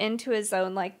go into a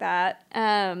zone like that.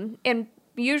 And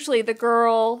usually the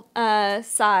girl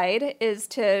side is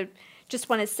to just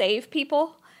want to save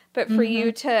people. But for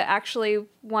you to actually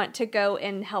want to go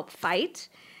and help fight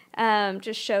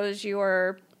just shows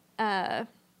your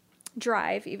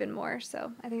drive even more.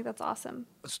 So I think that's awesome.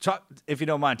 Let's talk, if you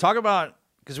don't mind, talk about,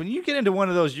 because when you get into one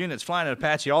of those units flying an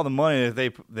Apache, all the money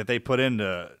that they put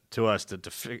into us to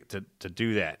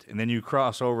do that, and then you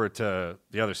cross over to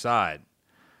the other side.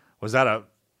 Was that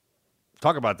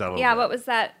talk about that a little bit? Yeah, what was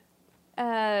that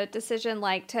decision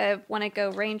like to want to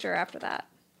go Ranger after that?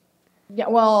 Yeah,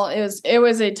 well, it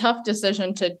was a tough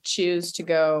decision to choose to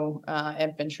go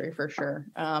infantry for sure.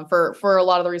 For a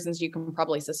lot of the reasons you can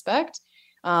probably suspect.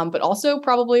 But also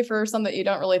probably for some that you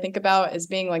don't really think about as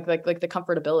being like the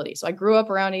comfortability. So I grew up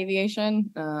around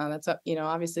aviation. That's what,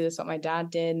 obviously that's what my dad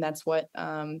did. And that's what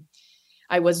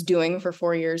I was doing for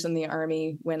 4 years in the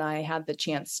Army when I had the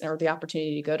chance or the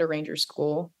opportunity to go to Ranger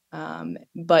School.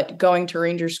 But going to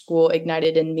Ranger School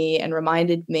ignited in me and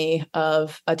reminded me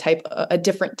of a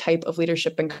different type of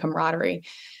leadership and camaraderie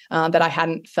that I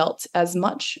hadn't felt as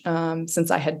much since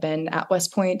I had been at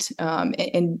West Point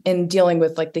in dealing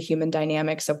with like the human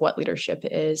dynamics of what leadership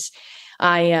is.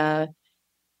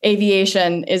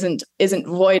 Aviation isn't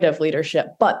void of leadership,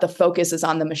 but the focus is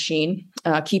on the machine,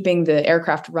 keeping the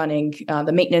aircraft running,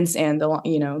 the maintenance and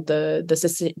the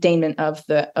sustainment of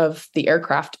the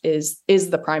aircraft is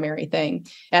the primary thing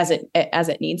as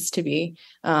it needs to be,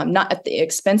 not at the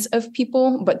expense of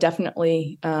people, but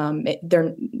definitely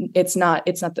it's not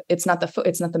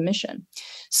the mission.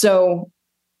 So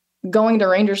going to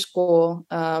Ranger School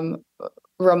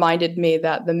reminded me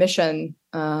that the mission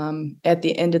at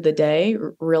the end of the day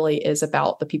really is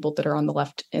about the people that are on the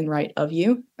left and right of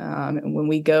you. And when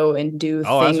we go and do things,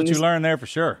 that's what you learned there for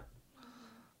sure.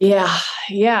 Yeah.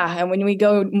 And when we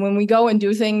go and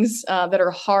do things that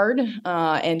are hard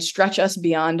and stretch us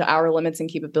beyond our limits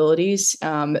and capabilities,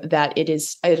 that it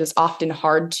is often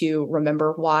hard to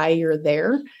remember why you're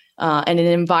there. In an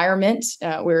environment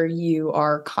where you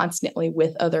are constantly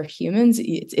with other humans,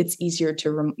 it's easier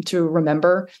to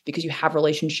remember because you have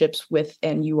relationships with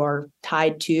and you are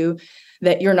tied to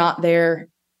that you're not there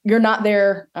you're not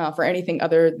there for anything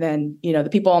other than, the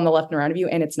people on the left and right of you.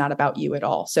 And it's not about you at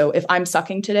all. So if I'm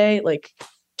sucking today, like,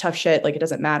 tough shit, like, it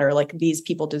doesn't matter. Like, these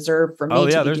people deserve for me. Oh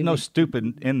yeah. There's no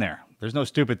stupid in there. There's no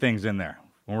stupid things in there.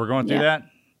 When we're going through that,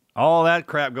 all that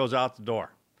crap goes out the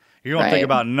door. You don't think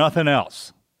about nothing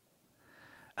else.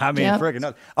 I mean, freaking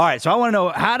nuts. All right. So I want to know,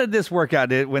 how did this work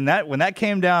out? When that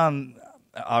came down,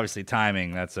 obviously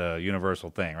timing, that's a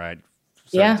universal thing, right?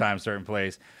 Certain time, certain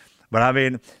place. But I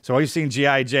mean, so you've seen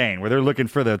G.I. Jane, where they're looking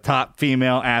for the top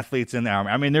female athletes in the Army.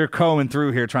 I mean, they're combing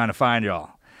through here trying to find y'all.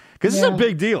 Because it's a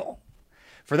big deal.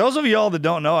 For those of y'all that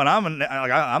don't know, and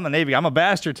I'm a Navy, I'm a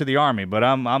bastard to the Army, but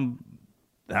I am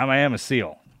a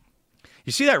SEAL.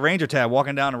 You see that Ranger tab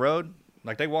walking down the road?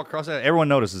 Like, they walk across that, everyone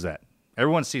notices that.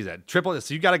 Everyone sees that.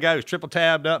 So you got a guy who's triple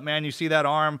tabbed up, man. You see that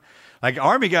arm. Like,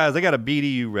 Army guys, they got a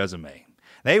BDU resume.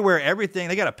 They wear everything.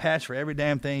 They got a patch for every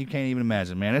damn thing you can't even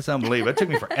imagine, man. It's unbelievable. It took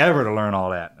me forever to learn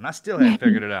all that, and I still haven't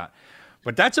figured it out.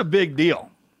 But that's a big deal.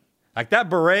 Like, that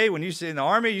beret, when you see in the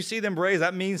Army, you see them berets,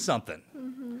 that means something.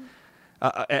 Mm-hmm.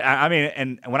 I mean,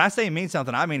 and when I say means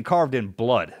something, I mean carved in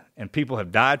blood, and people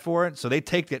have died for it. So they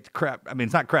take that crap. I mean,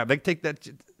 it's not crap. They take that.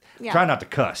 Try not to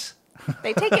cuss.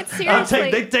 They take it seriously.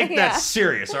 They take that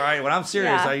serious. All right. When I'm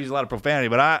serious, I use a lot of profanity.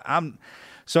 But I'm.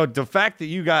 So the fact that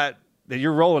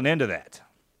you're rolling into that.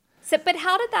 So, but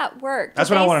how did that work?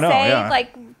 That's what I want to know. Yeah.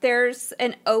 Like, there's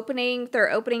an opening.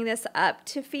 They're opening this up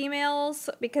to females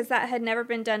because that had never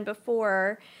been done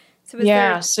before. So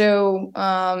So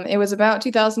it was about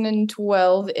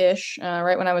 2012-ish,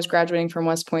 right when I was graduating from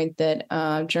West Point, that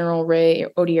General Ray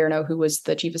Odierno, who was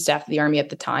the chief of staff of the Army at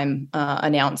the time,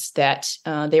 announced that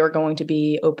they were going to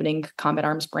be opening combat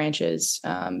arms branches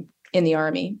in the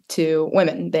Army to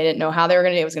women. They didn't know how they were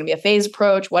going to do it. It was going to be a phased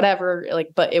approach, whatever,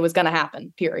 but it was going to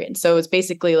happen, period. So it's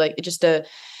basically like it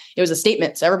was a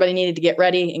statement. So everybody needed to get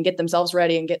ready and get themselves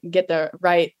ready and get the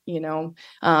right, and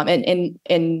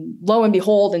lo and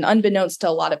behold, and unbeknownst to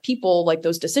a lot of people, like,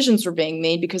 those decisions were being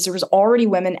made because there was already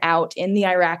women out in the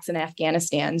Iraqs and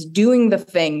Afghanistans doing the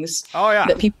things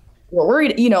that people were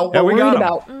worried, worried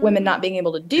about women not being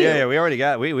able to do. Yeah, we already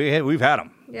got, we've had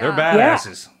them. Yeah. They're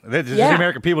badasses. The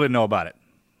American people didn't know about it.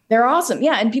 They're awesome.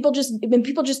 Yeah. And people just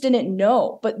didn't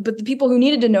know, but the people who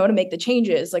needed to know to make the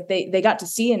changes, like, they got to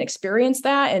see and experience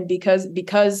that. And because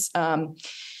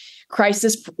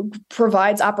crisis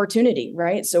provides opportunity,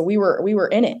 right? So we were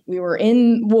in it. We were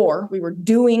in war. We were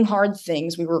doing hard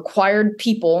things. We required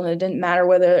people, and it didn't matter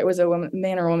whether it was a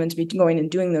man or a woman to be going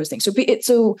and doing those things.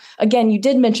 So again, you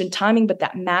did mention timing, but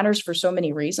that matters for so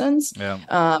many reasons. Yeah.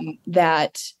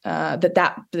 That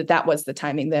was the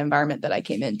timing, the environment that I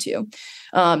came into.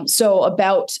 So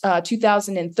about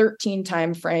 2013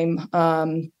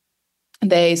 timeframe,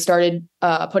 they started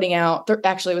putting out,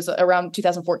 actually it was around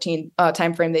 2014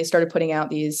 timeframe, they started putting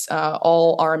out these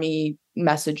all Army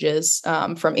messages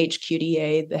from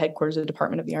HQDA, the headquarters of the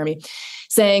Department of the Army,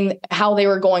 saying how they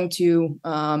were going to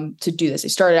do this. They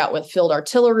started out with field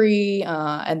artillery,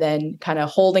 and then kind of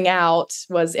holding out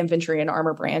was infantry and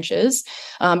armor branches,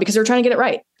 because they were trying to get it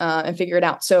right and figure it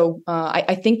out. So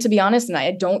I think, to be honest, and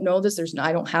I don't know this,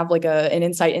 I don't have like an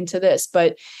insight into this,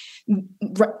 but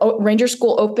Ranger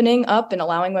School opening up and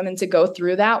allowing women to go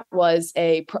through that was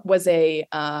an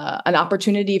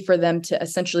opportunity for them to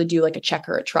essentially do like a check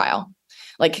or a trial.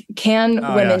 Like, can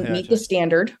women meet the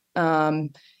standard? And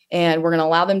we're going to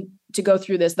allow them to go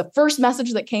through this. The first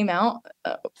message that came out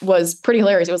was pretty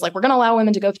hilarious. It was like, we're going to allow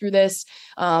women to go through this,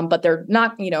 but they're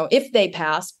not, if they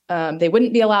pass, they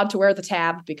wouldn't be allowed to wear the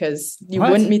tab because you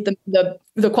wouldn't meet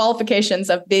the qualifications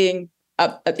of being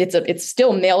it's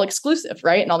still male exclusive,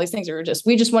 right? And all these things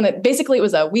we just want to, basically it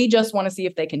was we just want to see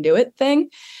if they can do it thing.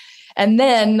 And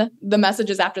then the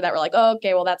messages after that were like, oh,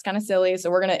 okay, well, that's kind of silly. So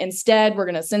we're going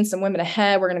to send some women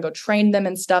ahead. We're going to go train them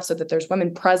and stuff so that there's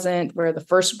women present where the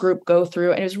first group go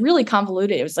through. And it was really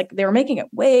convoluted. It was like, they were making it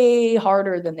way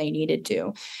harder than they needed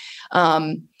to.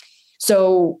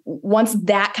 So once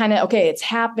that kind of, okay, it's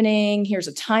happening, here's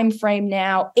a time frame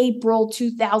now, April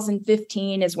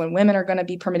 2015 is when women are going to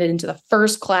be permitted into the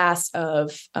first class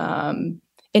of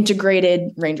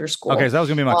integrated Ranger School. Okay, so that was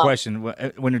going to be my question.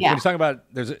 When you're talking about,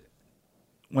 what's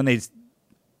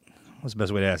the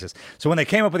best way to ask this? So when they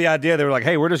came up with the idea, they were like,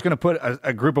 hey, we're just going to put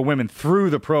a group of women through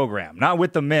the program, not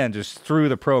with the men, just through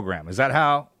the program. Is that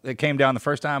how it came down the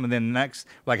first time? And then next,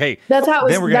 like, hey, that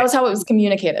was how it was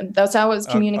communicated. That's how it was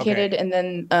communicated. Okay. And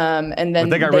then, but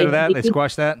they got rid of that. They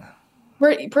squashed that.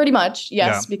 Pretty much.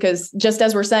 Yes. Yeah. Because just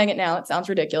as we're saying it now, it sounds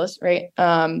ridiculous. Right.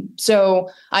 So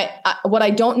what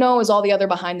I don't know is all the other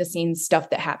behind the scenes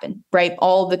stuff that happened, right?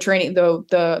 All the training,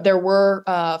 there were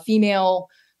female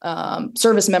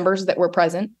service members that were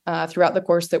present throughout the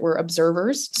course that were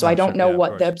observers. So I don't know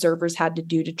what the observers had to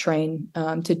do to train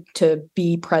to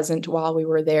be present while we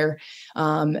were there.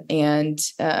 And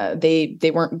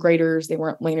they weren't graders, they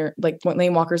weren't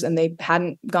lane walkers, and they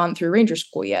hadn't gone through ranger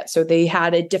school yet. So they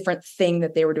had a different thing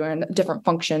that they were doing, a different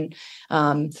function,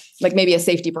 like maybe a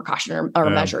safety precaution or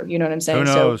measure. You know what I'm saying?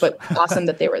 So, but awesome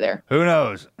that they were there. Who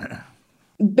knows?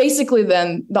 Basically,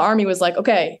 then the Army was like,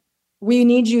 okay, we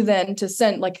need you then to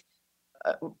send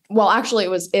actually it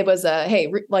was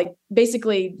hey,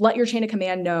 basically let your chain of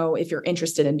command know if you're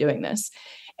interested in doing this.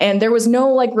 And there was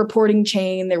no reporting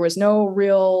chain. There was no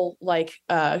real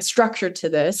structure to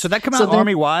this. So that came out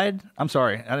Army wide? I'm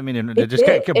sorry. I didn't mean to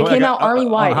it came out Army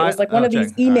wide. It was one of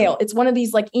these email. It's one of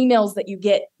these emails that you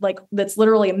get that's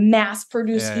literally a mass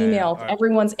produced email to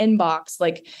everyone's inbox.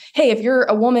 Hey, if you're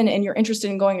a woman and you're interested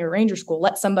in going to Ranger school,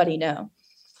 let somebody know.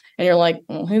 And you're like,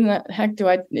 well, who the heck do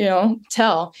I,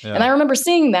 tell? Yeah. And I remember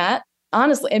seeing that,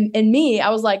 honestly, and me, I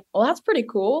was like, well, that's pretty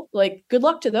cool. Good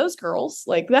luck to those girls.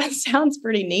 That sounds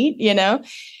pretty neat,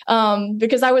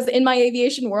 because I was in my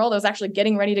aviation world. I was actually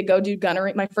getting ready to go do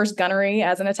gunnery, my first gunnery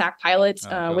as an attack pilot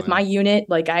with my unit.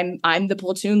 I'm the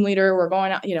platoon leader. We're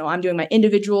going out, I'm doing my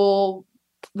individual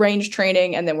range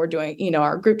training, and then we're doing,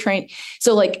 our group training.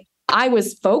 So I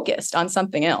was focused on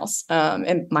something else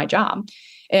in my job.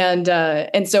 And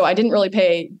so I didn't really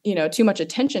pay, too much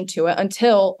attention to it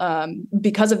until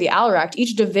because of the ALR Act,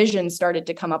 each division started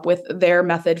to come up with their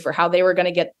method for how they were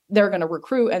going to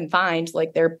recruit and find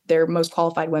their most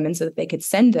qualified women so that they could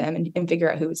send them and figure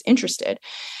out who was interested.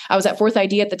 I was at 4th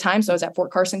ID at the time. So I was at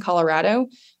Fort Carson, Colorado.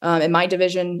 And my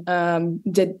division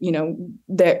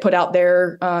they put out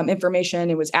their information.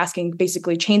 It was asking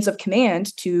basically chains of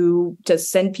command to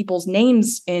send people's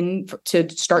names in to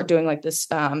start doing this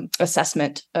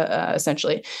assessment.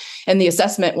 Essentially. And the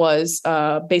assessment was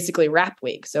basically RAP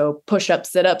week. So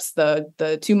push-ups, sit-ups,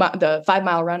 the 5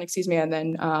 mile run, and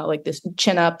then this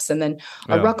chin-ups, and then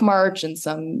a ruck march and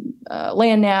some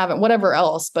land nav and whatever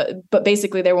else. But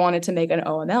basically they wanted to make an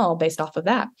OML based off of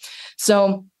that.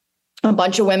 So a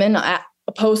bunch of women at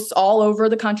posts all over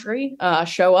the country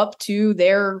show up to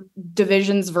their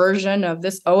division's version of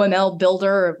this OML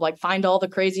builder of find all the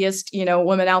craziest,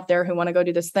 women out there who want to go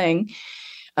do this thing.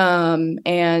 And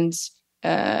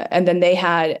then they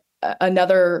had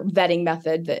another vetting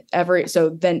method so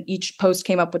then each post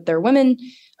came up with their women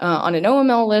on an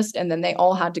OML list, and then they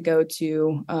all had to go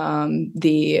to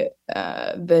the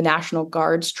National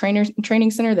Guard's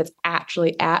training center that's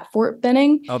actually at Fort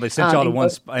Benning. Oh, they sent y'all to one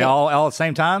all at the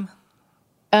same time?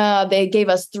 They gave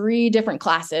us 3 different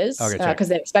classes because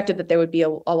they expected that there would be a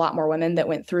lot more women that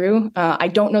went through. I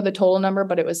don't know the total number,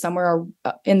 but it was somewhere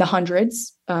in the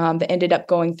hundreds that ended up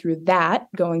going through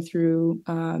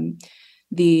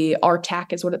the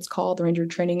RTAC is what it's called, the Ranger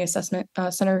Training Assessment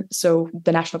Center. So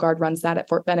the National Guard runs that at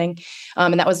Fort Benning.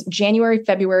 And that was January,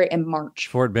 February, and March.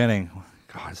 Fort Benning.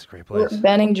 God, it's a great place. Fort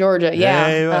Benning, Georgia.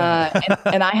 Yeah.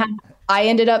 And I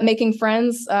ended up making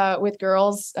friends with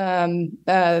girls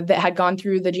that had gone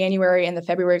through the January and the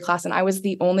February class, and I was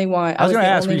the only one. I was going to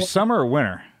ask, were you summer or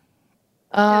winter?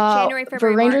 January, February,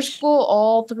 for Ranger March. School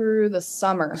all through the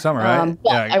summer. Right?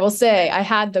 But I will say I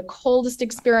had the coldest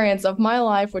experience of my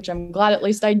life, which I'm glad at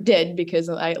least I did, because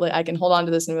I can hold on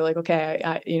to this and be like,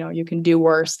 okay, you can do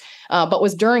worse. But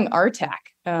was during RTAC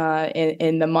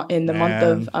in the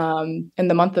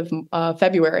month of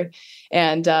February,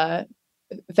 and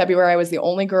February I was the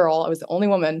only girl. I was the only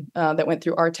woman that went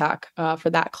through RTAC for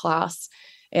that class,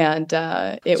 and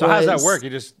So how does that work?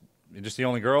 You're just the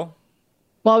only girl?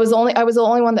 Well, I was the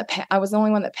only one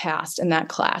that passed in that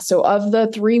class. So of the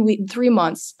 3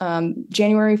 months,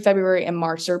 January, February, and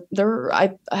March, I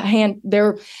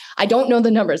don't know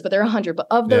the numbers, but there are 100. But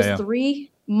of those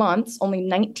 3 months, only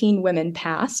 19 women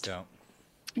passed. Yeah.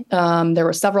 There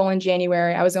were several in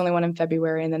January. I was the only one in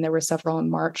February, and then there were several in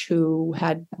March who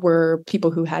were people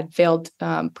who had failed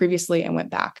previously and went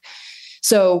back.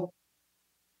 So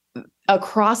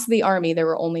across the Army, there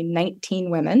were only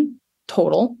 19 women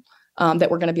total.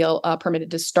 That were going to be permitted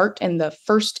to start in the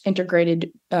first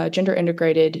gender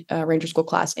integrated Ranger School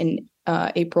class in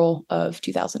April of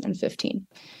 2015.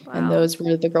 Wow. And those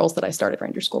were the girls that I started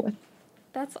Ranger School with.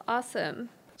 That's awesome.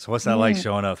 So what's that like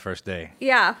showing up first day?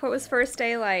 Yeah, what was first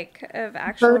day like of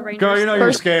actual Ranger Girl, School?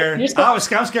 you're scared. I'm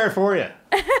scared for you.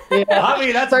 Yeah. I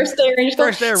mean, that's first day of Ranger School.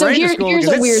 First day of Ranger School. Here's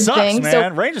a weird thing.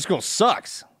 Man. Ranger School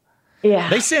sucks. Yeah.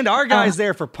 They send our guys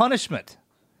there for punishment.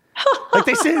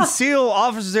 They send SEAL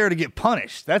officers there to get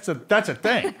punished. That's a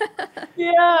thing.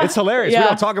 Yeah, it's hilarious. We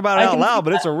don't talk about it out loud,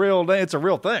 but it's a real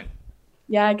thing.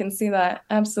 Yeah, I can see that.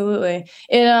 Absolutely.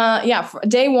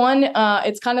 Day one,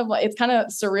 it's kind of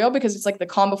surreal because it's like the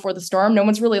calm before the storm. No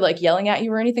one's really like yelling at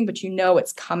you or anything, but you know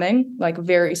it's coming like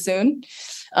very soon.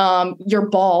 You're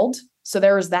bald. So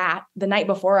there was that. The night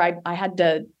before I had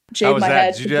to shave my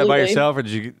head. Did you do that by yourself or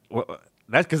did you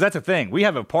that's because that's a thing. We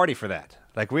have a party for that.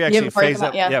 Like we actually phase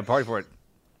up party for it.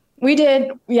 We did.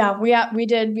 Yeah, we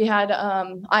did. We had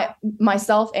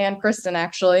myself and Kristen,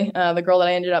 actually, the girl that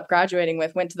I ended up graduating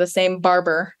with, went to the same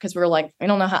barber because we were like, we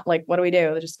don't know how, like, what do we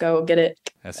do? Just go get it,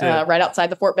 right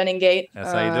outside the Fort Benning gate.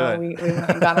 That's how you do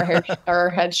it. We got our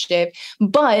heads shaved.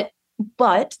 But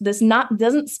this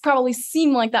doesn't probably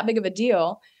seem like that big of a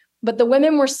deal. But the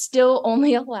women were still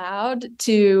only allowed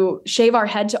to shave our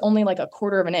head to only like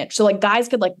 1/4 of an inch. So like guys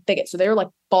could like big it. So they were like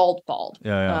bald,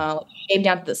 like shaved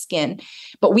down to the skin.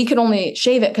 But we could only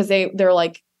shave it because they're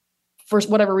like, for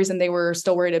whatever reason, they were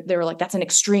still worried. They were like, that's an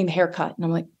extreme haircut. And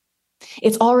I'm like,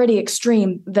 it's already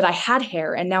extreme that I had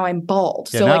hair and now I'm bald.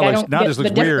 Yeah, so now like, it just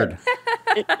looks weird.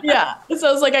 Yeah.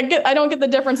 So it's like, I don't get the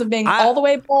difference of being all the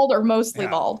way bald or mostly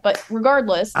bald, but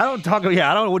regardless. I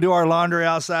don't do our laundry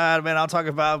outside, man. I'll talk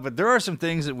about, but there are some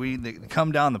things that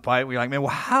come down the pipe. We're like, man,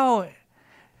 well, how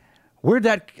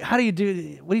do you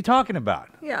do, what are you talking about?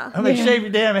 Yeah. I mean, shave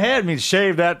your damn head means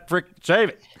shave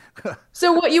it.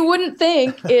 So what you wouldn't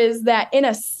think is that in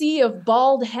a sea of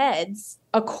bald heads,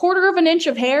 1/4 of an inch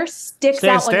of hair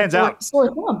stands out.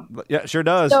 Sore thumb. Yeah, it sure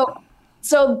does.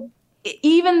 So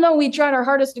even though we tried our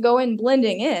hardest to go in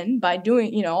blending in by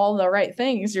doing, all the right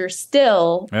things, you're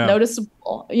still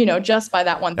noticeable, just by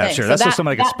that one thing. Sure. That's so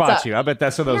somebody can spot you. I bet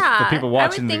that's so the people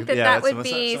watching. I would think that would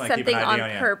be something on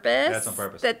purpose. That's on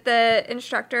purpose. That the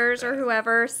instructors or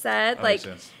whoever said,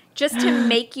 just to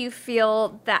make you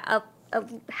feel that a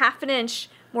 1/2 an inch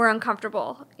more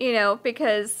uncomfortable,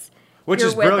 because you're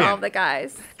with brilliant. all the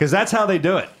guys. Because that's how they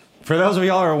do it. For those of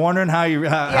y'all who are wondering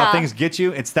how things get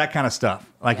you, it's that kind of stuff.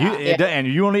 Like and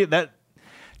you only that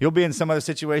you'll be in some other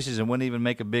situations and wouldn't even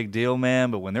make a big deal,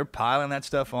 man. But when they're piling that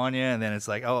stuff on you, and then it's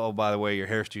like, oh, by the way, your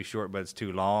hair's too short, but it's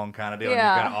too long, kind of deal.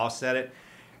 Yeah. And you kind of offset it.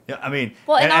 Yeah, I mean,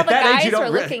 well, and all the guys are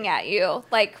looking at you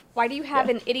like, why do you have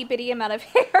an itty bitty amount of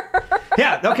hair?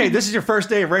 Yeah. Okay. This is your first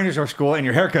day of Rangers school, and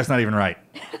your haircut's not even right.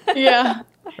 Yeah.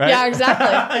 Right? Yeah.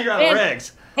 Exactly. You're out of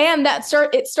regs. And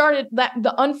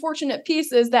the unfortunate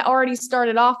piece is that already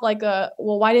started off like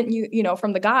why didn't you,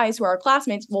 from the guys who are our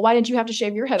classmates, well, why didn't you have to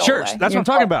shave your head all the way? That's what I'm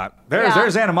talking about.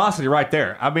 There's animosity right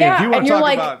there. I mean, if you want to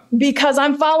talk about. Because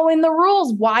I'm following the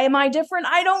rules. Why am I different?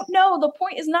 I don't know. The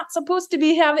point is not supposed to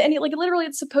be having any, like literally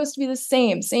it's supposed to be the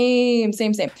same.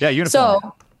 Yeah,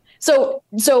 uniform.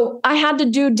 So I had to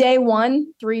do day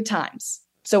one 3 times.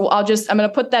 So I'm going to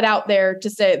put that out there to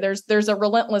say there's a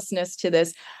relentlessness to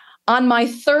this. On my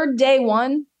 3rd day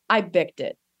one, I bicked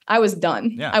it. I was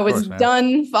done. Yeah, I was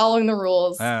done following the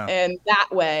rules Yeah. and that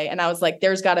way. And I was like,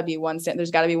 there's got to be one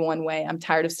way. I'm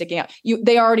tired of sticking out.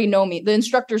 They already know me. The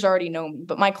instructors already know me,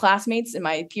 but my classmates and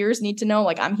my peers need to know,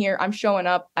 like, I'm here. I'm showing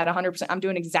up at 100%. I'm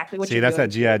doing exactly what you're doing. See,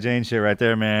 that's that G.I. Jane shit right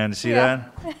there, man. See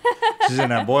that? She's in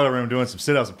that boiler room doing some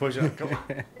sit-ups and push-ups. Come on.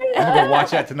 I'm going to go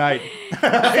watch that tonight.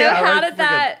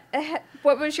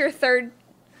 What was your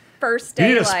first day?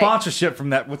 You need a sponsorship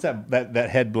from that. What's that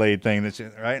head blade thing?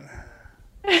 Right?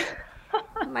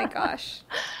 Oh my gosh!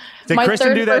 Did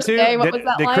Kristen do that too?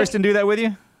 Did Kristen do that with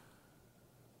you?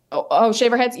 Oh,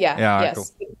 shave our heads. Yeah. Yeah. Yes.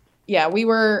 Cool. Yeah, we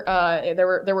were.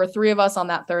 There were 3 of us on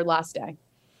that last day.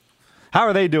 How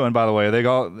are they doing, by the way? Are they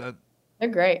all? They're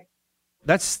great.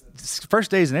 That's first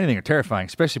days in anything are terrifying,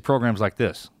 especially programs like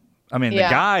this. I mean, the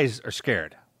guys are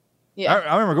scared. Yeah.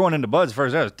 I remember going into Bud's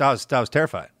first day. I was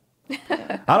terrified.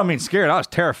 I don't mean scared. I was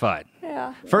terrified.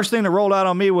 Yeah. First thing that rolled out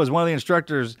on me was one of the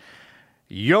instructors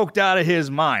yoked out of his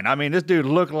mind. I mean, this dude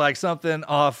looked like something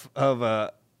off of an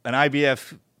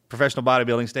IBF professional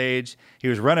bodybuilding stage. He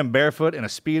was running barefoot in a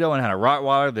Speedo and had a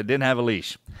Rottweiler that didn't have a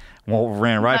leash. Well,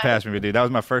 ran right past me, dude. That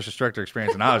was my first instructor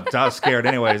experience, and I was scared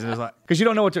anyways. And it was like, because you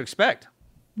don't know what to expect.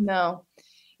 No.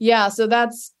 Yeah, so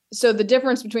the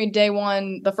difference between day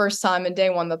one, the first time, and day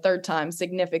one, the 3rd time,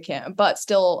 significant, but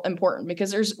still important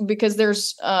because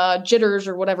there's jitters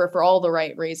or whatever for all the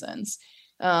right reasons.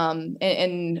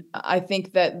 And I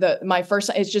think that my first,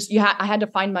 it's just, I had to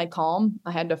find my calm.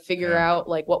 I had to figure out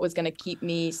like what was going to keep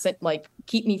me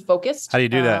focused. How do you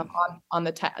do that? On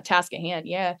the task at hand.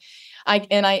 Yeah.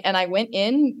 I went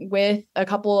in with a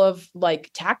couple of like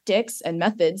tactics and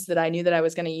methods that I knew that I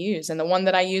was going to use. And the one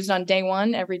that I used on day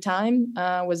one every time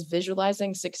was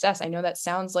visualizing success. I know that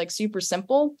sounds like super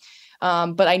simple,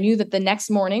 but I knew that the next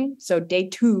morning, so day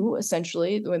 2,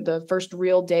 essentially, the first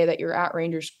real day that you're at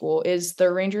Ranger School, is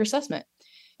the Ranger assessment.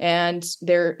 And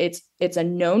it's a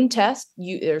known test.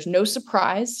 There's no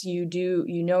surprise. You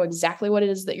know exactly what it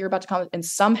is that you're about to come. And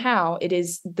somehow it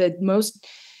is the most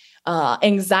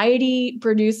anxiety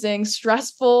producing,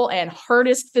 stressful, and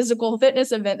hardest physical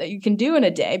fitness event that you can do in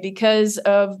a day because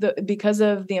of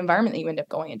the environment that you end up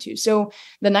going into. So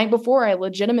the night before, I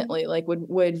legitimately like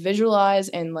would visualize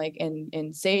and like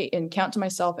and say and count to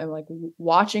myself and like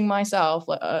watching myself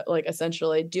like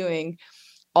essentially doing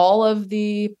all of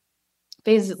the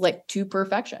phases like to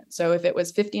perfection. So if it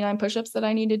was 59 push-ups that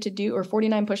I needed to do or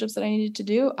 49 push-ups that I needed to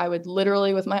do, I would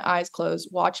literally with my eyes closed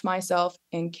watch myself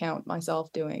and count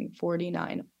myself doing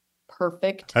 49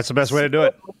 perfect. That's the best way to do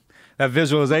it. That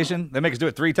visualization, they make us do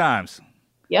it 3 times.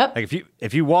 Yep. Like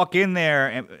if you walk in there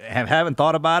and haven't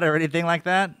thought about it or anything like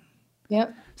that.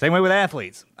 Yep. Same way with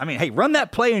athletes. I mean, hey, run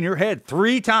that play in your head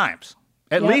 3 times,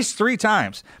 at least 3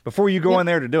 times before you go in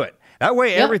there to do it. That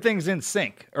way everything's in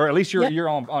sync, or at least you're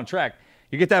on track.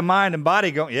 You get that mind and body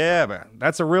going, yeah, man,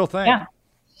 that's a real thing. Yeah.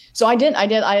 So I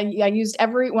used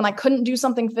when I couldn't do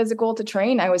something physical to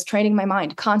train, I was training my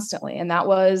mind constantly. And that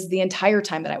was the entire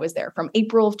time that I was there from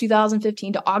April of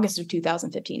 2015 to August of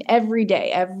 2015, every day,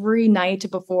 every night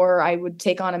before I would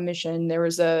take on a mission. There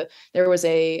was a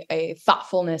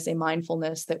thoughtfulness, a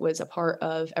mindfulness that was a part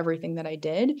of everything that I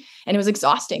did. And it was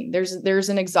exhausting. There's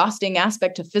an exhausting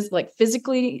aspect to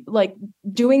physically like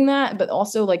doing that, but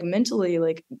also like mentally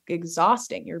like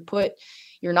exhausting.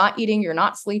 You're not eating, you're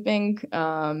not sleeping.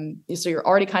 So you're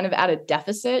already kind of at a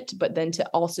deficit, but then to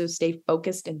also stay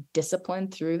focused and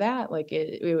disciplined through that, like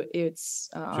it's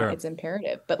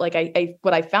imperative. But like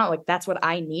what I found, like that's what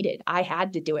I needed. I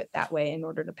had to do it that way in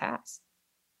order to pass.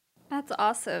 That's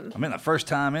awesome. I mean, the first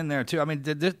time in there too. I mean,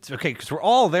 because we're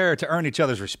all there to earn each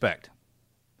other's respect.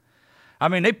 I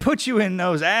mean, they put you in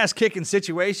those ass-kicking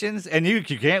situations, and you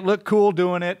can't look cool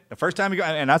doing it. The first time you go,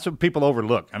 and that's what people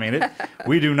overlook. I mean,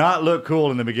 we do not look cool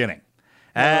in the beginning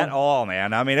at all,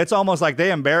 man. I mean, it's almost like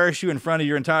they embarrass you in front of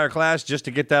your entire class just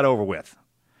to get that over with.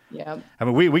 Yeah. I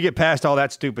mean, we get past all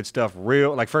that stupid stuff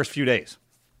like first few days.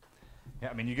 Yeah,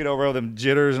 I mean, you get over all them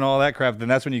jitters and all that crap, then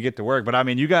that's when you get to work. But, I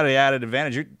mean, you got an added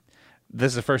advantage.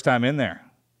 This is the first time in there.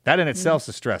 That in itself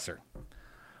is a stressor.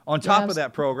 On top of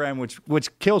that program,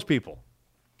 which kills people.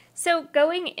 So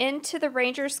going into the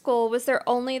Ranger School, was there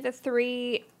only the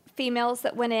 3 females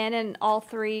that went in and all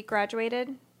 3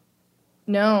 graduated?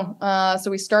 No. So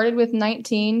we started with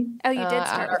 19. Oh, you did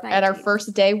start with 19. At our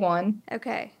first day 1.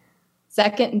 Okay.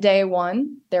 Second day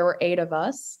 1, there were 8 of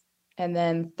us. And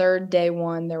then third day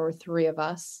 1, there were 3 of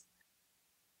us.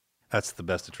 That's the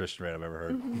best attrition rate I've ever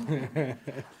heard. Mm-hmm.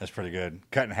 That's pretty good.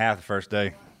 Cut in half the first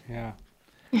day. Yeah.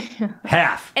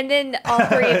 Half. And then all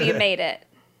 3 of you made it.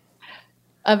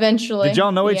 Eventually. Did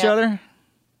y'all know each other?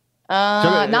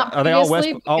 Not are they all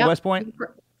West Point?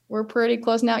 We're pretty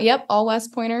close now. Yep, all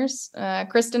West Pointers.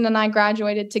 Kristen and I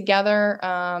graduated together.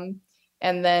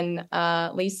 And then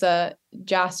Lisa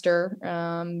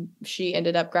Jaster, she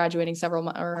ended up graduating several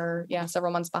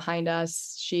months behind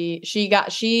us. She got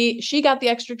the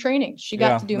extra training. She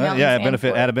got to do mountains. Yeah,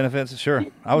 added benefits. Sure,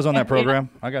 I was on that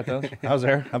program. I got those. I was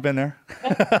there. I've been there.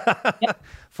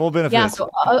 Full benefits. Yeah. So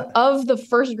of the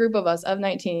first group of us, of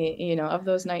 19, of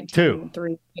those 19, 2,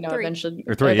 3, eventually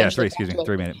or 3. Yeah, 3. Excuse me,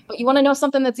 3 minutes. But you want to know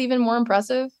something that's even more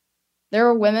impressive? There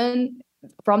are women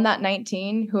from that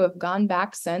 19 who have gone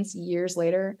back since years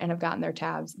later and have gotten their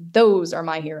tabs. Those are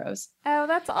my heroes. Oh,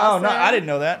 that's awesome. Oh, no, I didn't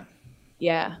know that.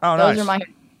 Yeah. Oh, those nice. are my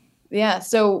Yeah.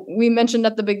 So we mentioned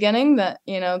at the beginning that,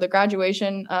 the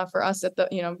graduation for us at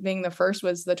the, being the first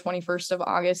was the 21st of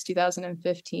August,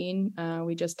 2015.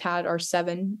 We just had our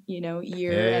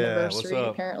 7-year anniversary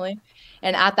apparently.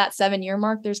 And at that 7-year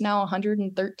mark, there's now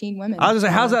 113 women. I was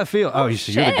gonna say, how's that feel? Oh,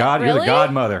 you're the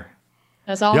godmother.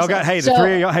 That's awesome. Y'all got, the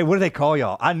 3 of y'all. Hey, what do they call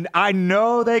y'all? I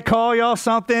know they call y'all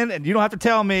something, and you don't have to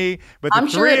tell me. But the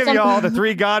 3 of y'all, the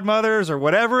 3 godmothers or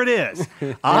whatever it is,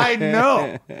 I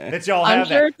know that y'all have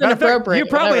sure that. It's inappropriate. You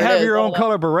probably have your own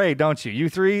color beret, don't you?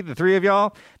 The 3 of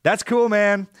y'all. That's cool,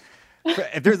 man.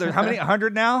 If there's how many?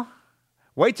 100 now.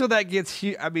 Wait till that gets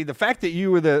huge. I mean, the fact that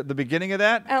you were the beginning of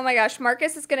that. Oh my gosh,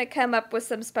 Marcus is going to come up with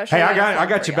some special. Hey, I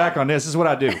got you back on this. This is what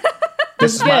I do.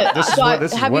 This is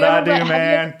what I do,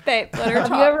 man. Have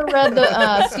you ever read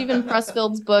the Stephen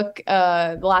Pressfield's book,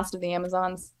 The Last of the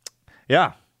Amazons?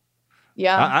 Yeah.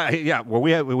 Yeah. Yeah. Well,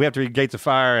 we have to read Gates of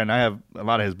Fire, and I have a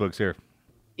lot of his books here.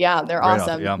 Yeah, they're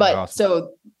awesome. Yeah, but awesome.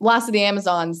 So Last of the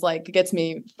Amazons gets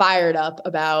me fired up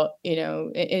about,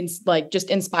 just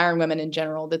inspiring women in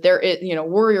general, that there is,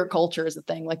 warrior culture is a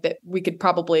thing that we could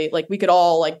probably we could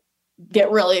all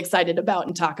get really excited about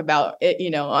and talk about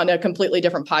it, on a completely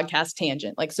different podcast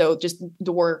tangent. So just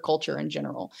the warrior culture in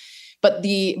general.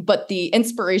 the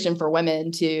inspiration for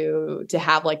women to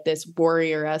have like this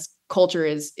warrior-esque culture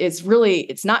is really,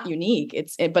 it's not unique.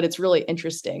 But it's really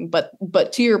interesting. But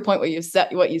to your point, what you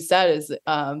said is,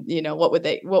 what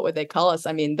would they call us?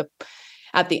 I mean,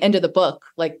 at the end of the book,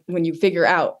 like when you figure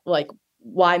out like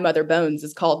why Mother Bones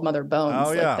is called Mother Bones.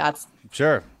 Oh, yeah. Like that's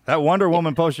sure. That Wonder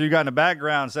Woman poster you got in the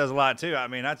background says a lot too. I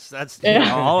mean, that's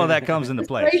all of that comes into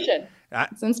play.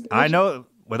 It's inspiration. I know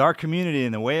with our community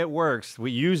and the way it works,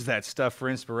 we use that stuff for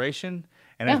inspiration,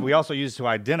 and we also use it to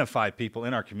identify people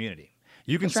in our community.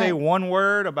 You can say one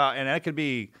word about, and that could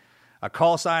be a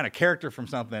call sign, a character from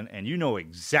something, and you know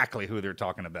exactly who they're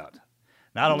talking about.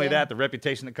 Not only that, the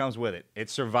reputation that comes with it. It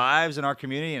survives in our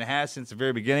community and has since the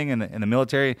very beginning in the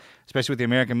military, especially with the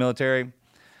American military.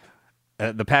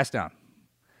 The pass down.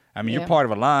 I mean, you're part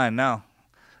of a line now,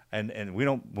 and we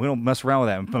don't mess around with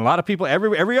that. But a lot of people,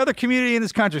 every other community in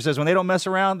this country says when they don't mess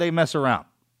around, they mess around.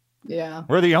 Yeah,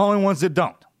 we're the only ones that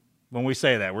don't. When we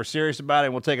say that, we're serious about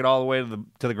it. We'll take it all the way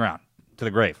to the ground, to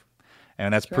the grave,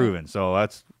 and that's proven. So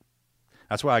that's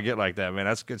why I get like that, man.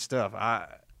 That's good stuff.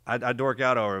 I dork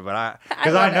out over it, but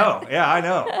because I know. Yeah, I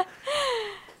know.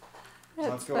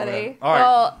 That's funny. All right.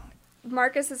 Well,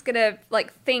 Marcus is gonna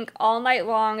like think all night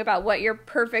long about what your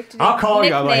perfect I'll call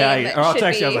you. nickname Or I'll should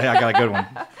text you. I be. was like, hey, I got a good one.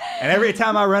 And every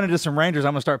time I run into some Rangers,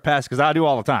 I'm gonna start passing because I do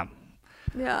all the time.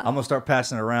 Yeah. I'm gonna start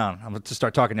passing it around. I'm gonna just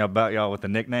start talking to y'all about y'all with the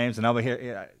nicknames, and I'll be here.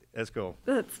 Yeah, that's cool.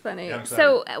 That's funny. Yeah, I'm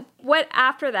excited. So, what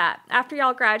after that? After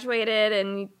y'all graduated,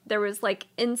 and there was like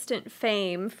instant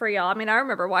fame for y'all. I mean, I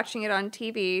remember watching it on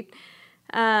TV.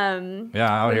 Yeah,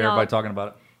 I would hear everybody talking about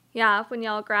it. Yeah, when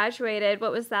y'all graduated,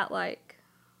 what was that like?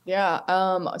 Yeah.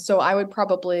 So I would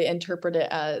probably interpret it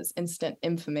as instant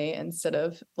infamy instead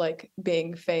of like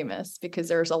being famous, because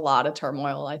there's a lot of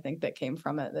turmoil, I think, that came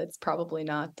from it. That's probably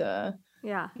not what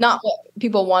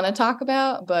people want to talk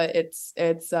about, but it's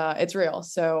real.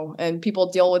 So, and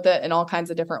people deal with it in all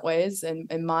kinds of different ways.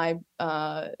 And in my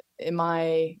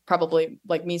probably,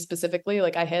 like me specifically,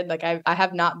 like I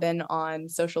have not been on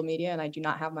social media, and I do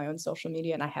not have my own social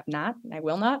media, and I have not, and I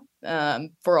will not,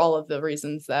 for all of the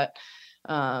reasons that,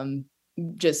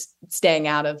 just staying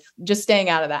out of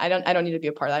that. I don't need to be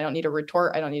a part of that. I don't need to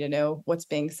retort. I don't need to know what's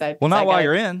being said. Well, not while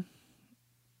you're in.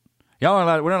 We're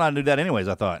not allowed to do that anyways,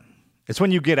 I thought. It's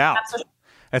when you get out.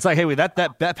 It's like, hey,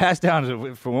 that pass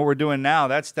down from what we're doing now,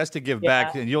 that's to give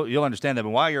back, and you'll understand that.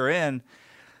 But while you're in,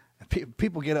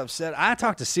 people get upset. I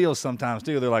talk to SEALs sometimes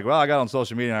too. They're like, well, I got on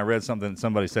social media and I read something,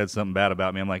 somebody said something bad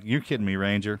about me. I'm like, you're kidding me,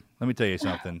 Ranger. Let me tell you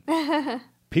something.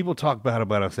 People talk bad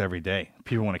about us every day.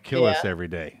 People want to kill us every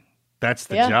day. That's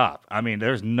the job. I mean,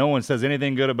 there's no one says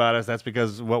anything good about us. That's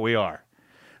because of what we are.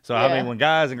 So, I mean, when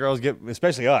guys and girls get,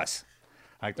 especially us,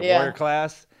 like the warrior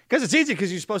class, because it's easy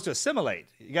because you're supposed to assimilate.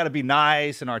 You got to be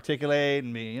nice and articulate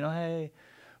and be, hey.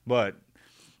 But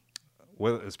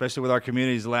especially with our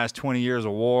communities, the last 20 years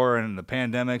of war and the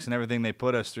pandemics and everything they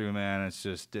put us through, man, it's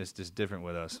just different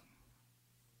with us.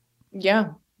 Yeah.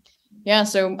 Yeah.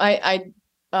 So I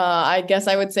guess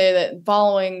I would say that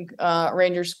following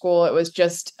Ranger School, it was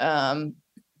just how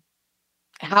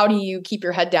do you keep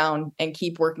your head down and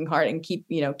keep working hard and keep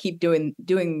doing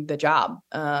the job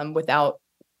without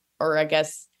the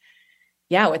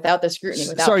scrutiny.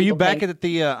 So are you back at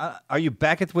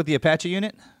with the Apache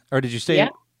unit, or did you stay? Yeah.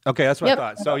 Okay, that's what I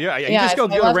thought. So you just go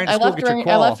to Ranger School, get your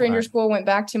qual. I left Ranger School, went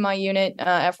back to my unit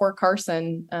at Fort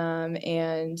Carson,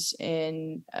 and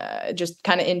just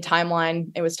kind of in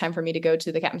timeline, it was time for me to go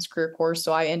to the Captain's Career Course.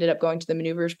 So I ended up going to the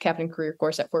Maneuvers Captain Career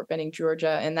Course at Fort Benning,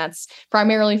 Georgia, and that's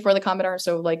primarily for the combat arms,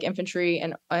 so like infantry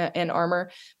and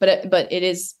armor. But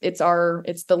it's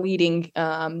the leading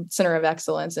center of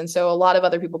excellence, and so a lot of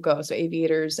other people go, so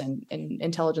aviators and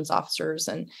intelligence officers,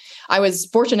 and I was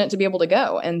fortunate to be able to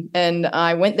go, and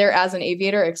I went there as an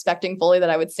aviator, expecting fully that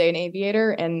I would stay an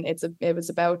aviator. And it was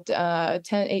about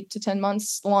 8 to 10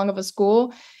 months long of a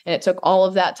school. And it took all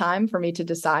of that time for me to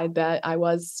decide that I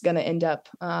was going to end up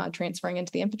transferring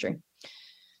into the infantry.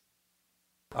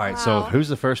 All right. Wow. So who's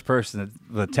the first person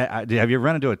have you ever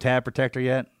run into a tab protector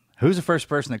yet? Who's the first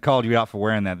person that called you out for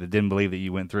wearing that didn't believe that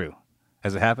you went through?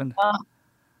 Has it happened?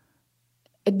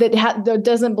 That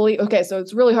doesn't believe. Okay, so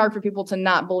it's really hard for people to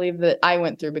not believe that I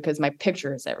went through because my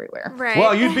picture is everywhere. Right.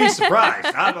 Well, you'd be surprised.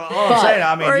 I'm saying.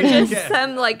 I mean, or just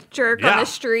some like jerk on the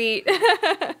street.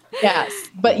 Yes,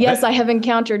 but yes, I have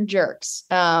encountered jerks.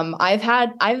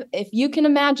 If you can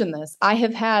imagine this, I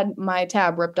have had my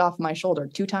tab ripped off my shoulder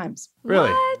 2 times.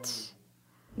 Really? What?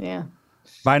 Yeah.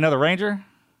 By another Ranger?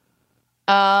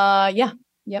 Yeah.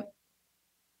 Yep.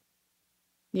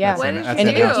 Yeah. What did That's you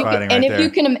intense do? fighting and right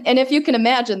if there. you can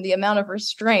imagine the amount of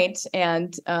restraint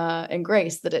and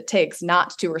grace that it takes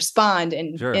not to respond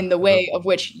Sure. in the way of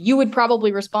which you would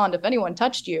probably respond if anyone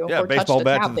touched you Yeah, or touched baseball a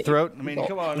bat tab to the that you throat. I mean,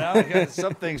 control. come on now. You got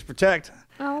some things protect.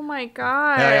 Oh my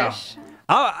Yeah. gosh.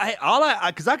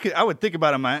 I would think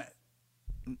about it.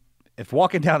 If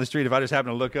walking down the street, if I just happen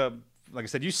to look up, like I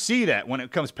said, you see that when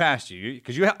it comes past you,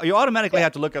 because you automatically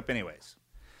have to look up anyways.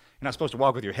 You're not supposed to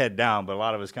walk with your head down, but a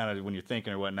lot of us kind of when you're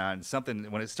thinking or whatnot, and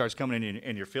something when it starts coming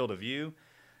in your field of view,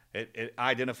 it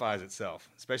identifies itself,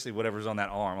 especially whatever's on that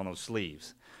arm, on those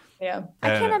sleeves. Yeah.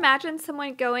 I can't imagine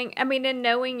someone going, I mean, and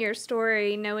knowing your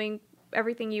story, knowing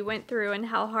everything you went through and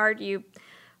how hard you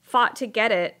fought to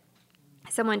get it,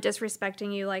 someone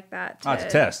disrespecting you like that. Oh, it's a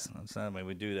test. That's not the way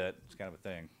we do that. It's kind of a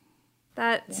thing.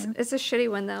 It's a shitty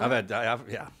one, though.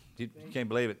 You can't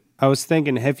believe it. I was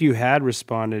thinking, if you had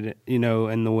responded,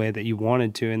 in the way that you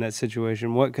wanted to in that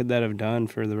situation, what could that have done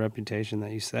for the reputation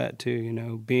that you set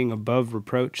too? Being above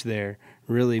reproach there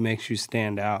really makes you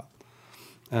stand out.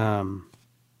 That's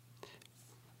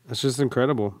just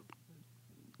incredible.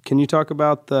 Can you talk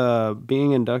about the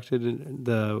being inducted in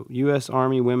the U.S.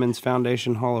 Army Women's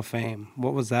Foundation Hall of Fame?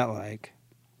 What was that like?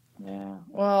 Yeah.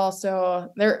 Well,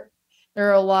 so there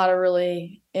are a lot of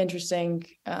really interesting,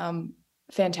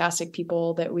 fantastic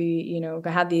people that we,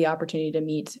 had the opportunity to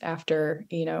meet after,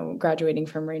 graduating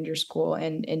from Ranger School,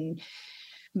 and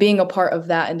being a part of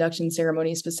that induction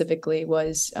ceremony specifically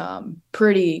was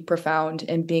pretty profound,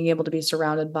 and being able to be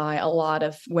surrounded by a lot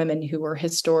of women who were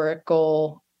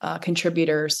historical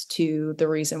contributors to the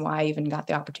reason why I even got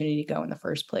the opportunity to go in the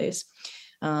first place.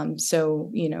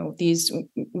 So, these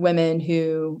women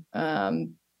who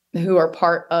are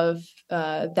part of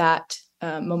that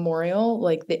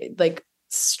memorial,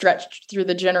 stretched through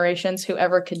the generations,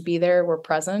 whoever could be there were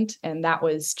present. And that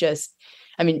was just,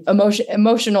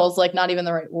 emotional is not even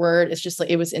the right word. It's just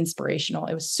it was inspirational.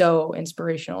 It was so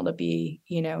inspirational to be,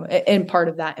 in part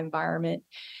of that environment.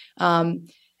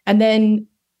 And then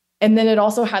it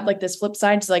also had this flip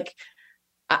side. It's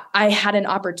I had an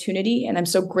opportunity, and I'm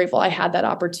so grateful I had that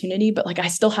opportunity, but I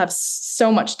still have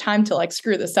so much time to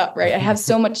screw this up, right? I have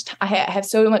so much, I have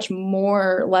so much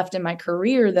more left in my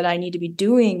career that I need to be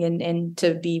doing and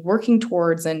to be working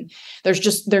towards. And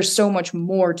there's so much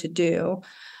more to do.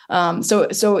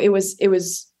 So it was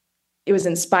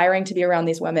inspiring to be around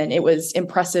these women. It was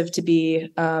impressive to be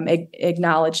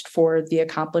acknowledged for the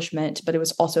accomplishment, but it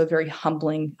was also a very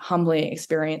humbling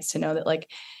experience to know that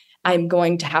I'm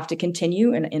going to have to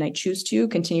continue, and I choose to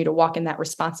continue to walk in that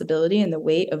responsibility and the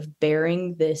weight of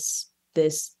bearing this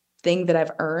thing that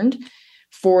I've earned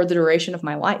for the duration of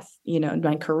my life,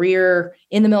 my career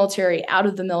in the military, out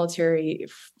of the military,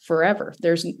 forever.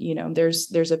 There's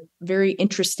a very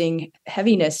interesting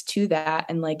heaviness to that.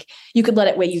 And you could let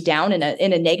it weigh you down in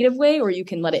a negative way, or you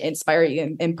can let it inspire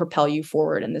you and propel you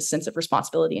forward in this sense of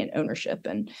responsibility and ownership.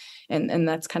 And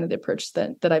that's kind of the approach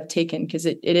that I've taken, because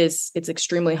it's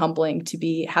extremely humbling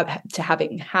to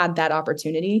having had that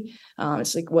opportunity.